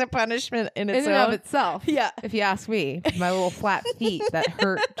 which is a punishment in and of itself. Yeah. If you ask me, my little flat feet that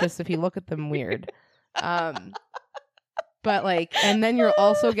hurt just if you look at them weird. But like, and then you're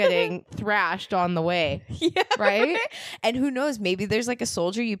also getting thrashed on the way. Yeah. Right? And who knows, maybe there's like a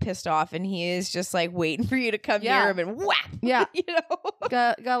soldier you pissed off and he is just like waiting for you to come near him and whap. Yeah. You know?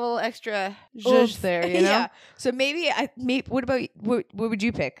 Got a little extra zhuzh there, you know? Yeah. So maybe what about what would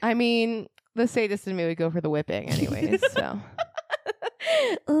you pick? I mean, the sadist in me would go for the whipping anyways, so.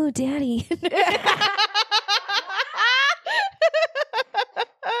 Oh, daddy.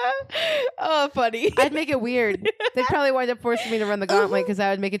 Oh, funny. I'd make it weird. They'd probably wind up forcing me to run the gauntlet because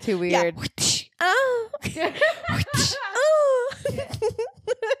I would make it too weird. Yeah. Oh. Oh.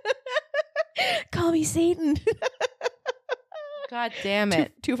 Call me Satan. God damn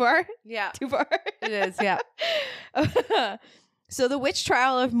it. Too far? Yeah. Too far? It is, yeah. So the witch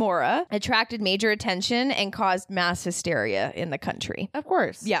trial of Mora attracted major attention and caused mass hysteria in the country. Of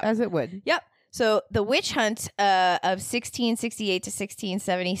course. Yeah. As it would. Yep. So the witch hunt of 1668 to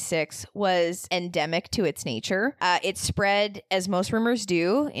 1676 was endemic to its nature. It spread, as most rumors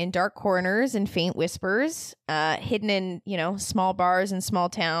do, in dark corners and faint whispers, hidden in, small bars and small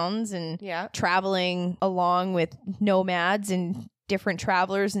towns, and traveling along with nomads and different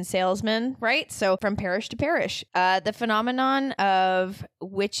travelers and salesmen, right? So from parish to parish. The phenomenon of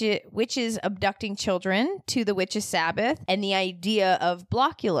witches abducting children to the witches' Sabbath and the idea of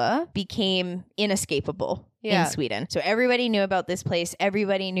Blockula became inescapable in Sweden. So everybody knew about this place.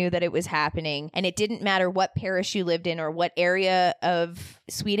 Everybody knew that it was happening. And it didn't matter what parish you lived in or what area of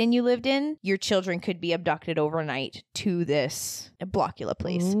Sweden you lived in. Your children could be abducted overnight to this Blockula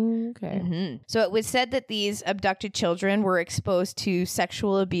place. Okay. Mm-hmm. So it was said that these abducted children were exposed to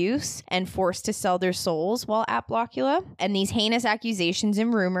sexual abuse and forced to sell their souls while at Blockula. And these heinous accusations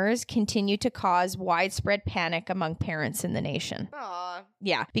and rumors continue to cause widespread panic among parents in the nation. Aww.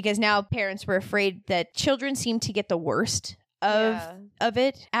 Yeah, because now parents were afraid that children seemed to get the worst of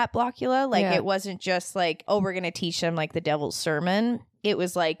it at Blockula. Like it wasn't just like, oh, we're going to teach them like the devil's sermon. It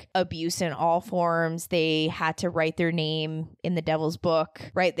was like abuse in all forms. They had to write their name in the devil's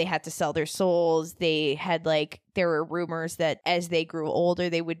book, right? They had to sell their souls. They had there were rumors that as they grew older,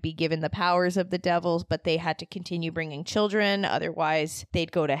 they would be given the powers of the devils, but they had to continue bringing children. Otherwise,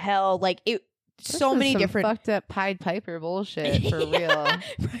 they'd go to hell. So many different fucked up Pied Piper bullshit for real.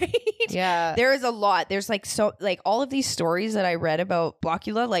 Right? Yeah. There is a lot. There's all of these stories that I read about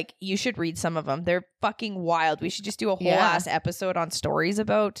Blockula, you should read some of them. They're fucking wild. We should just do a whole ass episode on stories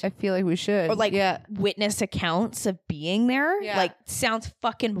about. I feel like we should. Or witness accounts of being there. Yeah. Sounds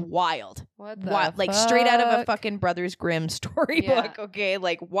fucking wild. What the wild. fuck? Straight out of a fucking Brothers Grimm storybook. Yeah. Okay.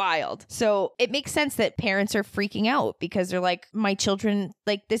 Wild. So it makes sense that parents are freaking out because they're like, my children,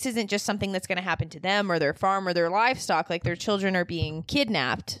 this isn't just something that's going to happen to them or their farm or their livestock. Their children are being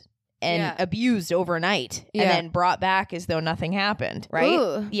kidnapped and abused overnight and then brought back as though nothing happened. Right?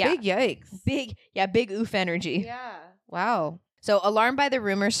 Ooh, big yikes. Big oof energy. Yeah. Wow. So, alarmed by the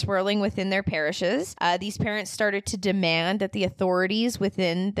rumors swirling within their parishes, these parents started to demand that the authorities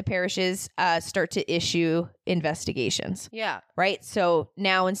within the parishes start to issue investigations. Yeah. Right? So,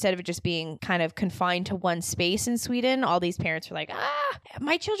 now instead of it just being kind of confined to one space in Sweden, all these parents are like,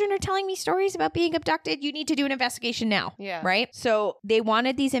 my children are telling me stories about being abducted. You need to do an investigation now. Yeah. Right? So, they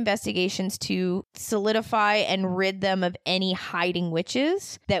wanted these investigations to solidify and rid them of any hiding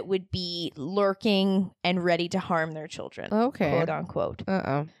witches that would be lurking and ready to harm their children. Okay. Quote unquote.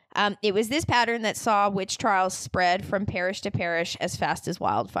 It was this pattern that saw witch trials spread from parish to parish as fast as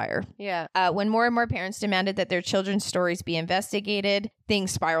wildfire. Yeah. When more and more parents demanded that their children's stories be investigated,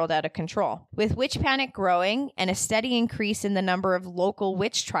 things spiraled out of control. With witch panic growing and a steady increase in the number of local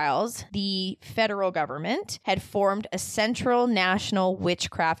witch trials, the federal government had formed a Central National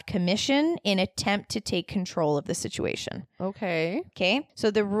Witchcraft Commission in attempt to take control of the situation. Okay.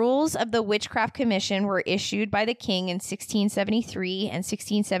 So the rules of the Witchcraft Commission were issued by the king in 1673 and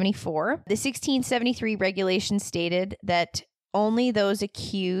 1674. The 1673 regulations stated that only those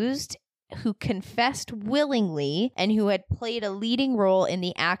accused who confessed willingly and who had played a leading role in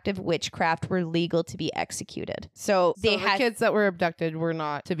the act of witchcraft were legal to be executed. So the kids that were abducted were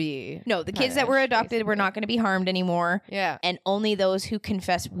not to be No, the kids that were abducted were not going to be harmed anymore. Yeah. And only those who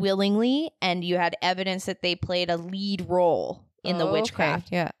confessed willingly and you had evidence that they played a lead role in the witchcraft.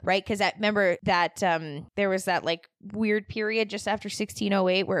 Okay. Yeah. Right? Because I remember that there was that like weird period just after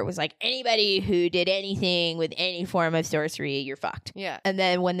 1608 where it was like anybody who did anything with any form of sorcery, you're fucked. Yeah. And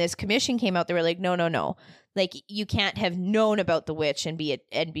then when this commission came out, they were like, no. Like you can't have known about the witch and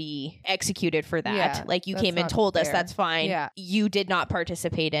be executed for that. Yeah, like you came and told us that's fine. Yeah. You did not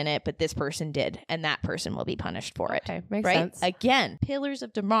participate in it, but this person did, and that person will be punished for it. Okay, makes right? sense. Again, pillars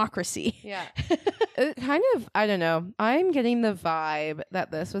of democracy. Yeah. It kind of, I don't know. I'm getting the vibe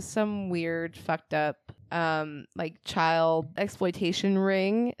that this was some weird, fucked up like child exploitation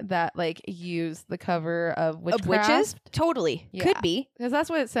ring that like used the cover of witchcraft. Of witches? Totally. Yeah. Could be. Because that's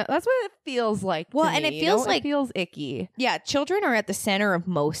what it feels like. Well, to and me, it feels like it feels icky. Yeah, children are at the center of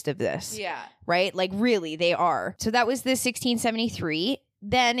most of this. Yeah. Right? Like really, they are. So that was the 1673.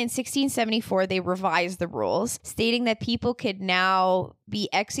 Then in 1674, they revised the rules, stating that people could now be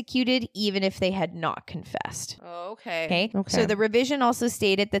executed even if they had not confessed. Okay. So the revision also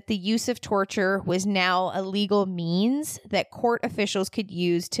stated that the use of torture was now a legal means that court officials could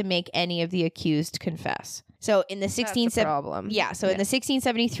use to make any of the accused confess. So in the 1673, in the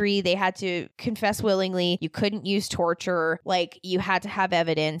 1673, they had to confess willingly. You couldn't use torture. Like you had to have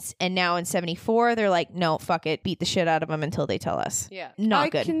evidence. And now in 74, they're like, no, fuck it. Beat the shit out of them until they tell us. Yeah. Not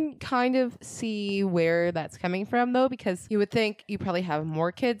good. I can kind of see where that's coming from though, because you would think you probably have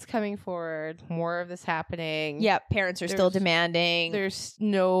more kids coming forward, more of this happening. Yeah. Parents are still demanding. There's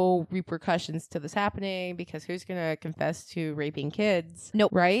no repercussions to this happening because who's going to confess to raping kids?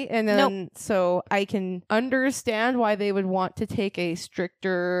 Nope. Right? And then so I can understand why they would want to take a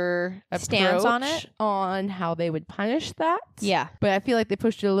stricter stance on approach it, on how they would punish that. Yeah. But I feel like they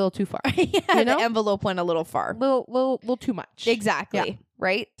pushed it a little too far. The envelope went a little far. Little too much. Exactly. Yeah.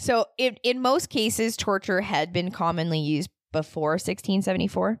 Right? So in most cases, torture had been commonly used before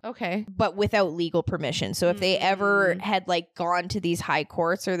 1674. Okay. But without legal permission. So if they ever had like gone to these high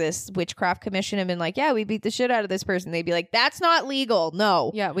courts or this witchcraft commission and been like, yeah, we beat the shit out of this person, they'd be like, that's not legal.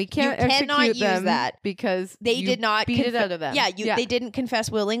 No. Yeah, we can't cannot execute them use that because they did not beat it out of them. Yeah, they didn't confess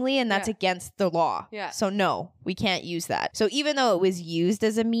willingly, and that's against the law. Yeah. So no, we can't use that. So even though it was used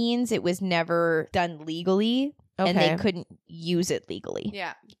as a means, it was never done legally. Okay. And they couldn't use it legally.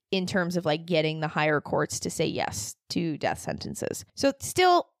 Yeah. In terms of like getting the higher courts to say yes to death sentences. So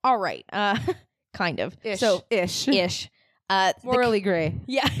still all right. Kind of. Ish. So ish. Morally gray.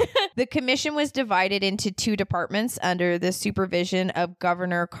 Yeah. The commission was divided into two departments under the supervision of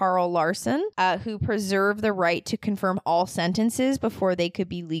Governor Carl Larson, who preserved the right to confirm all sentences before they could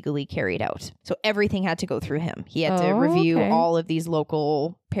be legally carried out. So everything had to go through him. He had to review all of these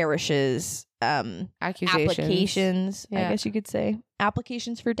local parishes' applications, I guess you could say.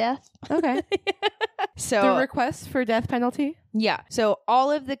 Applications for death. Okay. So the request for death penalty? Yeah. So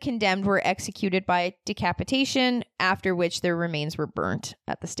all of the condemned were executed by decapitation, after which their remains were burnt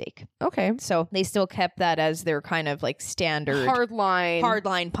at the stake. Okay. So they still kept that as their kind of like standard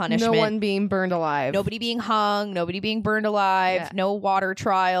hardline punishment. No one being burned alive. Nobody being hung, nobody being burned alive, no water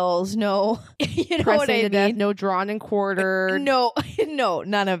trials, no you know pressing what I to mean? Death, no drawn and quartered. No,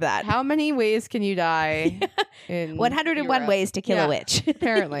 none of that. How many ways can you die? In 101 Europe? ways to kill a witch.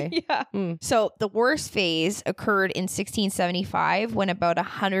 Apparently. Yeah. So the worst phase occurred in 1675 when about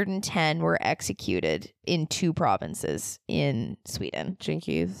 110 were executed in 2 provinces in Sweden.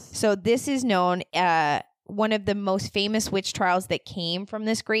 Jinkies. So this is known one of the most famous witch trials that came from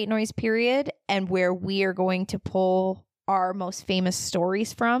this Great Noise period, and where we are going to pull our most famous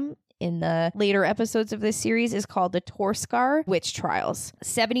stories from in the later episodes of this series is called the Torskar witch trials.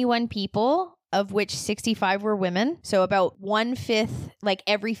 71 people, of which 65 were women. So about 1/5, like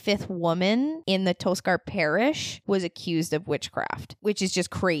every 5th woman in the Torskar parish was accused of witchcraft, which is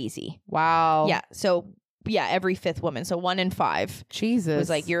just crazy. Wow. Yeah. So Yeah, every fifth woman. So 1 in 5 Jesus. was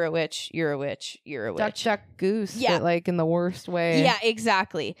like, you're a witch, you're a witch, you're a duck, witch. duck, goose. Yeah. But like in the worst way. Yeah,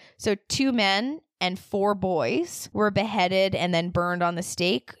 exactly. So 2 men and 4 boys were beheaded and then burned on the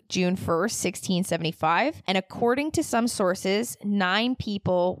stake June 1st, 1675. And according to some sources, 9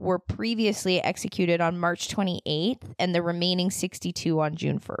 people were previously executed on March 28th and the remaining 62 on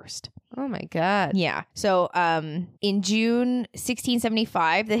June 1st. Oh my God. Yeah. So in June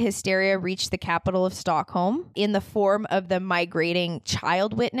 1675, the hysteria reached the capital of Stockholm in the form of the migrating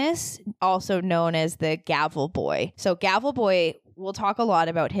child witness, also known as the Gavel Boy. So Gavel Boy, we'll talk a lot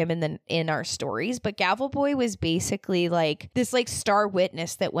about him in our stories, but Gavel Boy was basically like this like star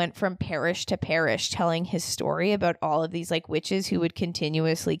witness that went from parish to parish telling his story about all of these like witches who would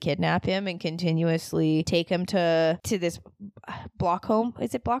continuously kidnap him and continuously take him to this Blockholm.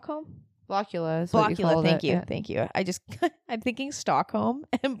 Is it Blockholm? Blockula is what you Blockula, called thank it. you. Yeah. Thank you. I'm thinking Stockholm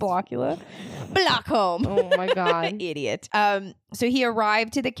and Blockula. Blockholm. Oh my God. Idiot. So he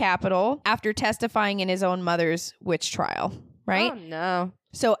arrived to the capital after testifying in his own mother's witch trial, right? Oh no.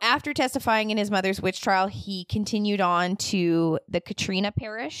 So after testifying in his mother's witch trial, he continued on to the Katrina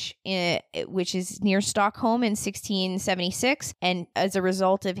parish, which is near Stockholm, in 1676. And as a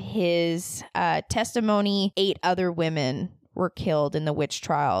result of his testimony, 8 other women were killed in the witch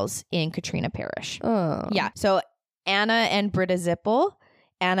trials in Katrina parish. Oh. Yeah. So Anna and Britta Zippel,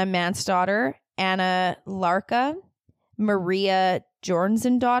 Anna Mansdaughter, Anna Larka, Maria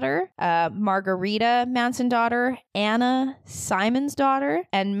Jornsendaughter, Margarita Mansendaughter, Anna Simonsdaughter,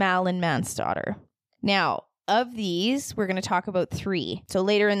 and Malin Mansdaughter. Now, of these, we're going to talk about 3. So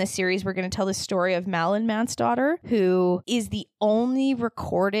later in the series, we're going to tell the story of Malin Mansdaughter, who is the only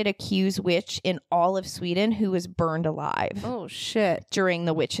recorded accused witch in all of Sweden who was burned alive. Oh shit. During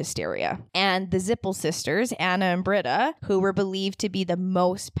the witch hysteria. And the Zippel sisters, Anna and Britta, who were believed to be the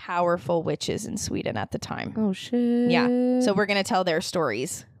most powerful witches in Sweden at the time. Oh shit. Yeah. So we're going to tell their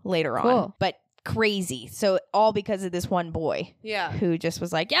stories later on. Cool. But crazy. So all because of this one boy. Yeah. Who just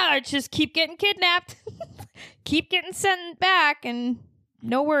was like, yeah, just keep getting kidnapped. Keep getting sent back and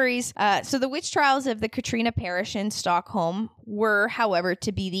no worries. So the witch trials of the Katrina parish in Stockholm were, however,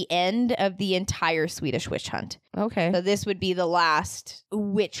 to be the end of the entire Swedish witch hunt. Okay. So this would be the last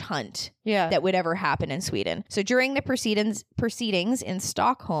witch hunt Yeah. that would ever happen in Sweden. So during the proceedings in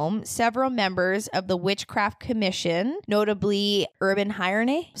Stockholm, several members of the Witchcraft Commission, notably Urban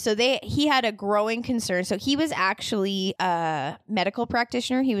Hirne, so he had a growing concern. So he was actually a medical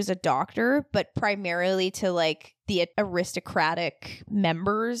practitioner. He was a doctor, but primarily to like the aristocratic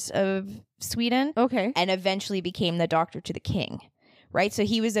members of Sweden, Okay. and eventually became the doctor to the king. Right. So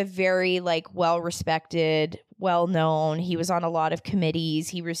he was a very like well-respected, well-known. He was on a lot of committees.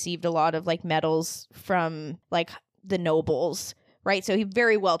 He received a lot of like medals from like the nobles. Right. So he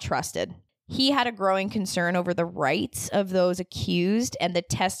very well trusted. He had a growing concern over the rights of those accused and the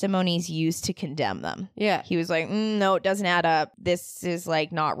testimonies used to condemn them. Yeah. He was like, no, it doesn't add up. This is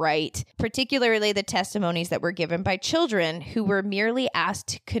like not right. Particularly the testimonies that were given by children who were merely asked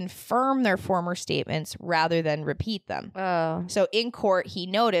to confirm their former statements rather than repeat them. Oh. So in court, he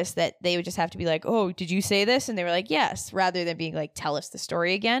noticed that they would just have to be like, oh, did you say this? And they were like, yes, rather than being like, tell us the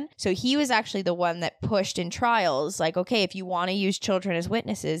story again. So he was actually the one that pushed in trials, like, okay, if you want to use children as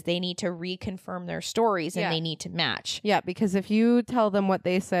witnesses, they need to reconfirm their stories and Yeah. they need to match. Yeah, because if you tell them what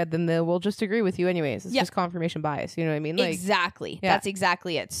they said, then they will just agree with you anyways. It's Yeah. just confirmation bias. You know what I mean? Like, Exactly. Yeah. That's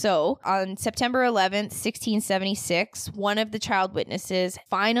exactly it. So on September 11th, 1676, one of the child witnesses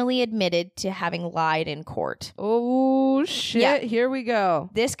finally admitted to having lied in court. oh shit, Yeah. here we go.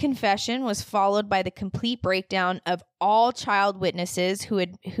 This confession was followed by the complete breakdown of all child witnesses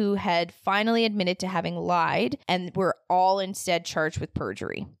who had finally admitted to having lied and were all instead charged with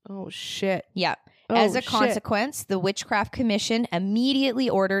perjury. Oh shit. Yeah. Oh, As a shit. consequence, the Witchcraft Commission immediately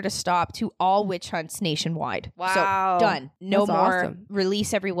ordered a stop to all witch hunts nationwide. Wow. So done. No That's more. awesome.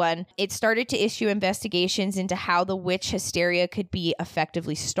 Release everyone. It started to issue investigations into how the witch hysteria could be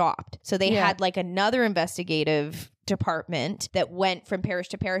effectively stopped. So they Yeah. had like another investigative department that went from parish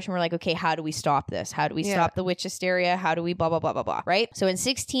to parish and were like, okay, how do we stop this? How do we Yeah. stop the witch hysteria? How do we blah, blah, blah, blah, blah, right? So in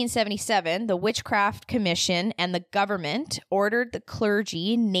 1677, the Witchcraft Commission and the government ordered the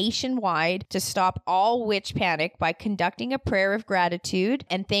clergy nationwide to stop all witch panic by conducting a prayer of gratitude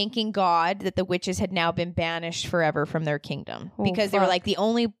and thanking God that the witches had now been banished forever from their kingdom. Oh, Because they were fuck.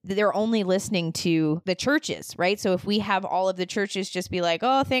 like they're only listening to the churches, right? So if we have all of the churches just be like,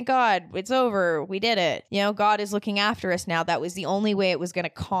 oh, thank God, it's over, we did it. You know, God is looking looking after us now. That was the only way it was going to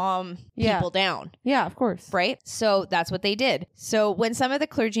calm people down. Yeah, of course. Right? So that's what they did. So when some of the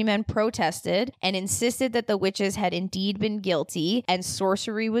clergymen protested and insisted that the witches had indeed been guilty and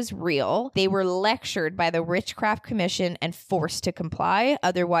sorcery was real, they were lectured by the Witchcraft Commission and forced to comply.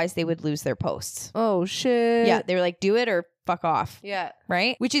 Otherwise, they would lose their posts. Oh, shit. Yeah, they were like, do it or fuck off. Yeah.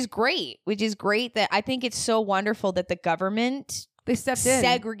 Right? Which is great. That I think it's so wonderful that the government They stepped in.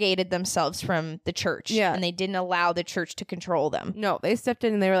 segregated themselves from the church. Yeah. And they didn't allow the church to control them. No, they stepped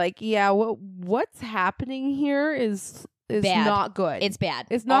in and they were like, yeah, what's happening here is Bad. not good. It's bad.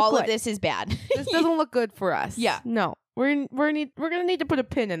 It's not All good. of this is bad. This doesn't look good for us. Yeah. No. We're gonna need to put a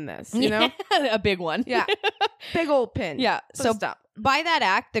pin in this, you know? A big one. Yeah. Big old pin. Yeah. So stop. by that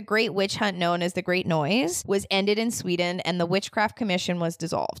act, the Great Witch Hunt, known as the Great Noise, was ended in Sweden and the Witchcraft Commission was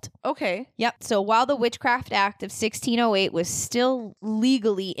dissolved. Okay. Yep. So while the Witchcraft Act of 1608 was still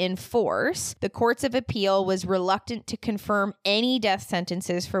legally in force, the Courts of Appeal was reluctant to confirm any death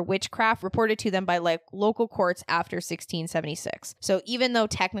sentences for witchcraft reported to them by local courts after 1676. So even though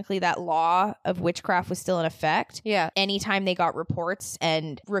technically that law of witchcraft was still in effect, Yeah. anytime they got reports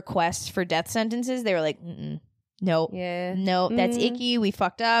and requests for death sentences, they were like, no. Yeah. No, that's icky. We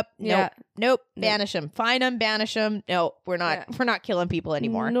fucked up. Yeah. Nope. Banish them. Fine them. Banish them. No, we're not. Yeah. We're not killing people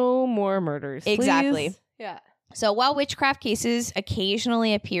anymore. No more murders. Exactly. Please. Yeah. So while witchcraft cases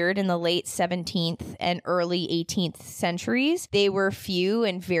occasionally appeared in the late 17th and early 18th centuries, they were few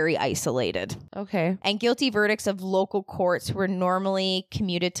and very isolated. Okay. And guilty verdicts of local courts were normally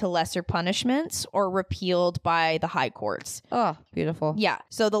commuted to lesser punishments or repealed by the high courts. Oh, beautiful. Yeah.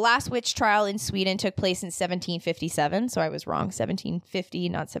 So the last witch trial in Sweden took place in 1757. So I was wrong. 1750,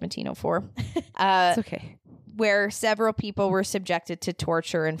 not 1704. It's okay. Where several people were subjected to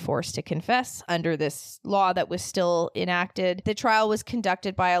torture and forced to confess under this law that was still enacted. The trial was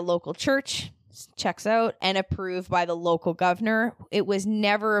conducted by a local church, checks out, and approved by the local governor. It was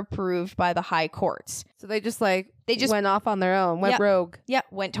never approved by the high courts. So they just went went off on their own, went rogue. Yeah,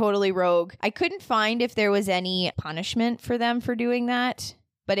 went totally rogue. I couldn't find if there was any punishment for them for doing that.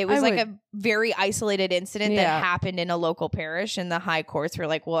 But it was a very isolated incident that happened in a local parish, and the high courts were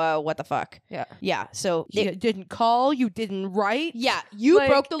like, whoa, what the fuck? Yeah. Yeah. So You didn't call, you didn't write. yeah, you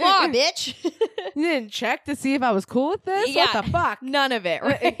broke the law, bitch. You didn't check to see if I was cool with this? Yeah. What the fuck? None of it,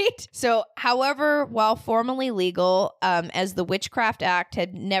 right? So, however, while formally legal, as the Witchcraft Act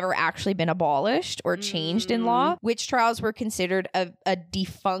had never actually been abolished or changed in law, witch trials were considered a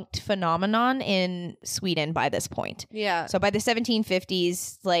defunct phenomenon in Sweden by this point. Yeah. So by the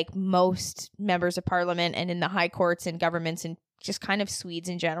 1750s, like most members of parliament and in the high courts and governments and just kind of Swedes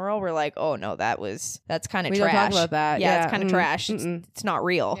in general were like, oh no, that's kind of We trash. don't talk about that. Yeah, it's kind of trash. Mm-mm. It's not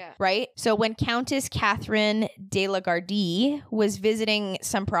real, Yeah. right? So when Countess Catherine de la Gardie was visiting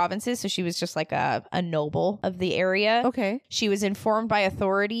some provinces, so she was just like a noble of the area. Okay. She was informed by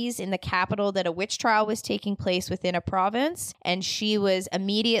authorities in the capital that a witch trial was taking place within a province, and she was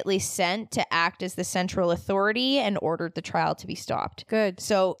immediately sent to act as the central authority and ordered the trial to be stopped. Good.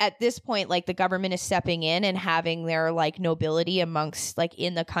 So at this point, like the government is stepping in and having their like nobility amongst like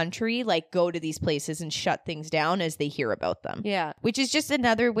in the country, like go to these places and shut things down as they hear about them. Yeah. Which is just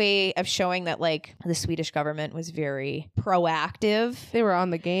another way of showing that like the Swedish government was very proactive. They were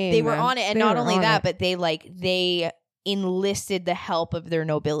on the game. They were man. on it. And They not were only on that, it. but they enlisted the help of their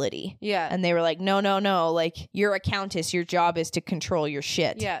nobility. Yeah. And they were like, no, like you're a countess. Your job is to control your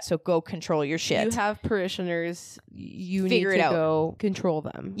shit. Yeah. So go control your shit. You have parishioners. You Figure need it to out. go control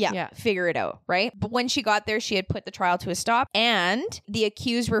them. Yeah, figure it out, right? But when she got there, she had put the trial to a stop and the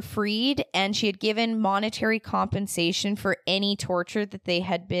accused were freed and she had given monetary compensation for any torture that they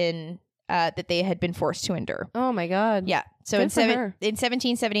had been forced to endure. Oh my God. Yeah. So Good in for her.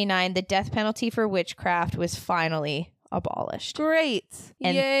 1779, the death penalty for witchcraft was finally abolished. Great.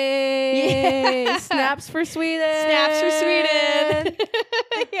 And- Yay. Yeah. Snaps for Sweden. Snaps for Sweden.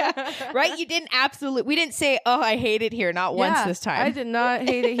 Yeah. Right? We didn't say, oh, I hate it here. Not once this time. I did not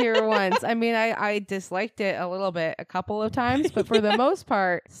hate it here once. I mean, I disliked it a little bit a couple of times, but for the most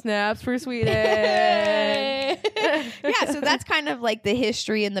part, snaps for Sweden. Yeah, so that's kind of like the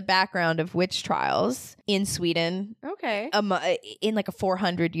history and the background of witch trials in Sweden. Okay. In like a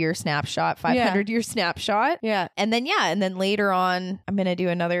 400-year snapshot, 500-year snapshot. Yeah. And then later on, I'm going to do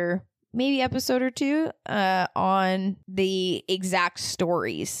another maybe episode or two on the exact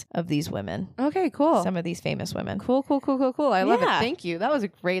stories of these women. Okay, cool. Some of these famous women. Cool. I love it. Yeah. Thank you. That was a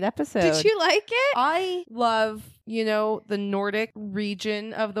great episode. Did you like it? I love, the Nordic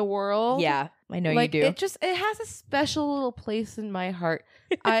region of the world. Yeah, I know Like, you do. it has a special little place in my heart.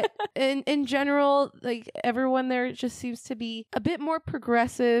 In general, like everyone there just seems to be a bit more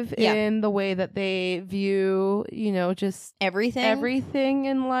progressive Yeah. in the way that they view, just everything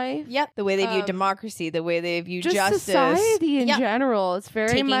in life. Yep. The way they view Um, democracy, the way they view Just justice. society in Yep. general. It's very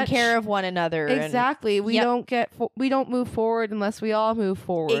Taking much care of one another. and- exactly. We Yep. we don't move forward unless we all move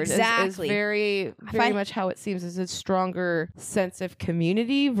forward. Is Exactly. very I very find- much how it seems. Is a stronger sense of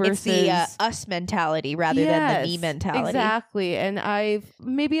community versus it's the us mentality rather than the me Yes, mentality. Exactly. And I've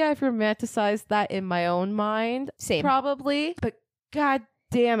romanticized that in my own mind. Same. Probably. But god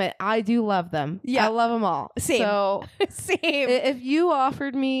damn it, I do love them. Yeah. I love them all. Same. So Same. if you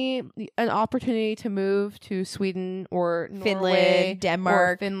offered me an opportunity to move to Sweden or Norway Finland, or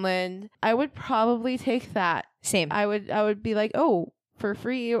Denmark. Finland, I would probably take that. Same. I would be like, oh, for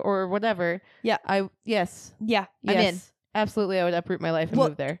free or whatever. Yeah. Yes. Yeah. I'm in. Absolutely, I would uproot my life and Well,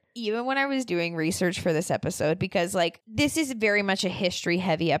 move there. Even when I was doing research for this episode, because like this is very much a history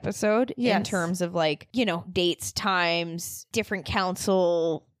heavy episode in Yes. terms of like, dates, times, different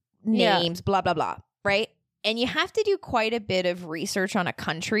council Yeah. names, blah, blah, blah. Right. And you have to do quite a bit of research on a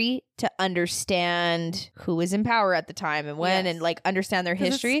country to understand who was in power at the time and when, Yes. and like understand their 'Cause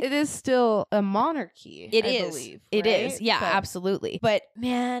history. it is still a monarchy. It I is. believe, It right? is. Yeah, But- absolutely. But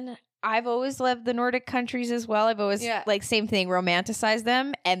man, I've always loved the Nordic countries as well. I've always Yeah. like same thing, romanticized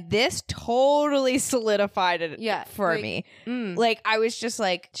them, and this totally solidified it Yeah, for like, me. Mm. Like I was just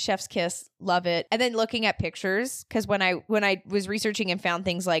like chef's kiss, love it. And then looking at pictures, because when I was researching and found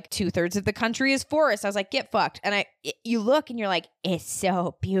things like 2/3 of the country is forest, I was like, get fucked. And you look and you're like, it's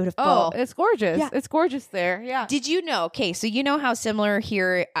so beautiful. Oh, it's gorgeous. Yeah. It's gorgeous there. Yeah. Did you know? Okay, so you know how similar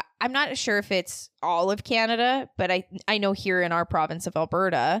here. I'm not sure if it's all of Canada, but I know here in our province of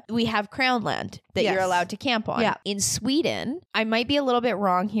Alberta, we have crown land that Yes. you're allowed to camp on. Yeah. In Sweden, I might be a little bit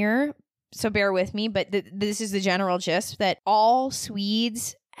wrong here, so bear with me, but this is the general gist that all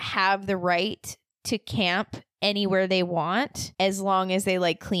Swedes have the right to camp anywhere they want as long as they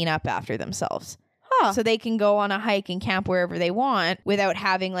like clean up after themselves. Huh. So they can go on a hike and camp wherever they want without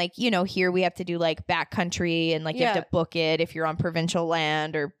having like, here we have to do like backcountry and like you have Yeah. to book it if you're on provincial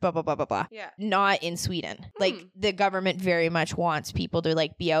land or blah, blah, blah, blah, blah. Yeah. Not in Sweden. Like the government very much wants people to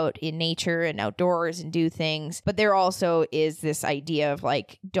like be out in nature and outdoors and do things. But there also is this idea of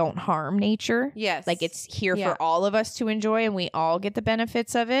like, don't harm nature. Yes. Like it's here Yeah. for all of us to enjoy and we all get the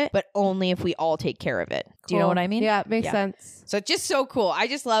benefits of it, but only if we all take care of it. Do you know Cool. what I mean? Yeah, it makes Yeah. sense. So it's just so cool.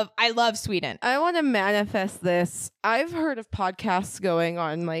 I love Sweden. I want to manifest this. I've heard of podcasts going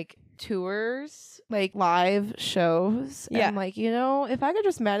on like tours, like live shows. Yeah. And like, if I could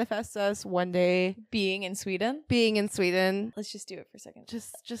just manifest us one day Being in Sweden. being in Sweden, Let's just do it for a second.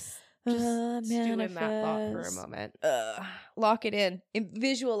 just stewing that thought for a manifest. moment. Lock it in.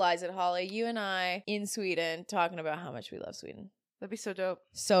 Visualize it, Holly. You and I in Sweden talking about how much we love Sweden. That'd be so dope.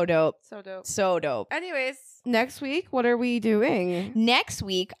 So dope. So dope. So dope. Anyways, next week, what are we doing? Next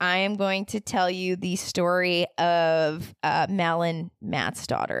week, I am going to tell you the story of Malin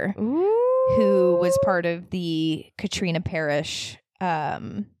Matsdotter, Ooh. who was part of the Katrina Parish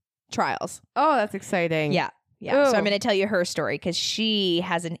trials. Oh, that's exciting. Yeah. Yeah. So Ooh. I'm going to tell you her story because she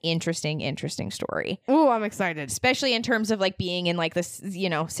has an interesting story, Ooh, I'm excited. especially in terms of like being in like this,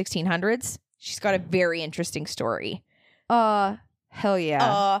 1600s. She's got a very interesting story. Hell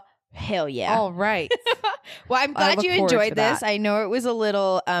yeah. Hell yeah. All right. Well, I'm I glad look you forward enjoyed to this. that. I know it was a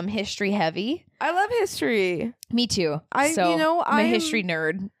little history heavy. I love history. Me too. I'm a history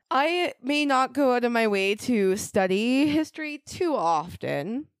nerd. I may not go out of my way to study history too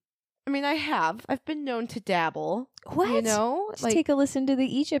often. I mean, I've been known to dabble. What? Just Take a listen to the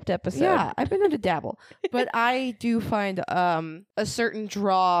Egypt episode. yeah, I've been known to dabble. But I do find a certain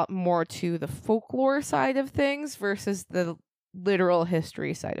draw more to the folklore side of things versus the literal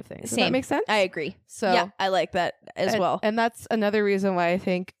history side of things. Does that Same. make sense? I agree. So yeah, I like that as well. And that's another reason why I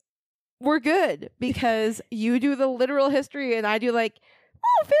think we're good, because you do the literal history and I do like,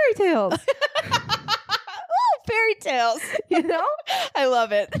 fairy tales. Fairy tales. I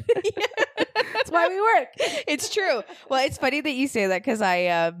love it. That's why we work. It's true. Well, it's funny that you say that because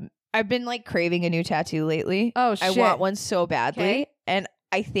I've been like craving a new tattoo lately. Oh, I shit. want one so badly. Okay. And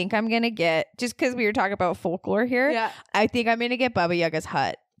I think I'm going to get, just because we were talking about folklore here, Yeah. I think I'm going to get Baba Yaga's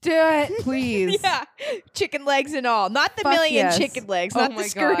hut. Do it, please. Yeah. Chicken legs and all. Not the Fuck million yes. chicken legs. Oh Not my the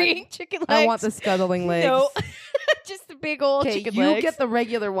scurrying chicken legs. I want the scuttling legs. No. Just the big old Okay, chicken you legs. get the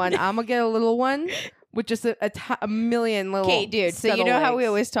regular one. I'm going to get a little one with just a million little Okay, dude. So you scuttle know how we legs.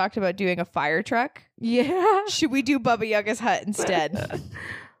 always talked about doing a fire truck? Yeah. Should we do Baba Yaga's hut instead?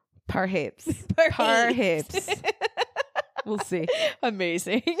 Perhaps. Perhaps. Perhaps. We'll see.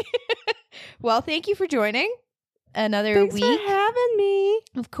 Amazing. Well, thank you for joining. another Thanks week. for having me.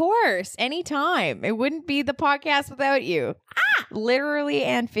 Of course, anytime. It wouldn't be the podcast without you. Literally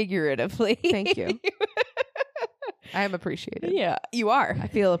and figuratively. Thank you. I am appreciated. Yeah, you are. I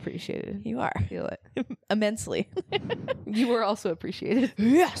feel appreciated. You are. I feel it. Immensely. You were also appreciated.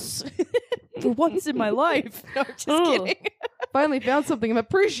 Yes. For once in my life. No, just Oh. kidding. Finally found something I'm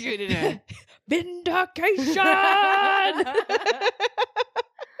appreciated in. Vindication.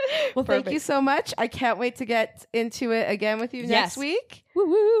 Well, thank you Perfect. so much. I can't wait to get into it again with you Yes. next week. Woo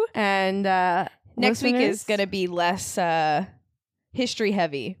woo. And Next week listeners, is going to be less history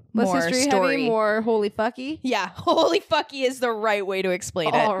heavy. less more history story. heavy, more holy fucky. Yeah. Holy fucky is the right way to explain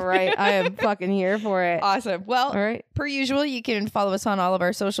it. All right, I am fucking here for it. Awesome. Well, All right, per usual, you can follow us on all of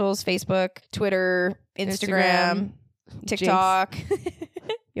our socials: Facebook, Twitter, Instagram, TikTok.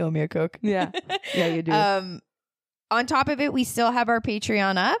 You owe me a Coke. Yeah, yeah, you do. On top of it, we still have our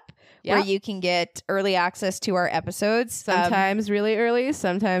Patreon up where Yep. you can get early access to our episodes. Sometimes really early,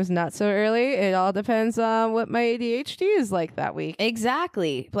 sometimes not so early. It all depends on what my ADHD is like that week.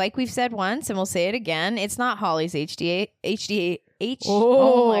 Exactly. Like we've said once, and we'll say it again. It's not Holly's HDH.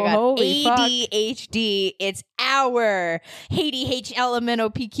 Oh, my God. holy fuck. ADHD. It's our ADH elemental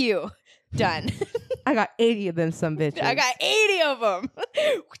PQ. Done. I got 80 of them, some bitches. I got 80 of them.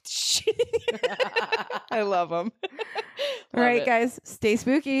 I love them. All right, guys, stay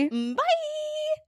spooky. Bye.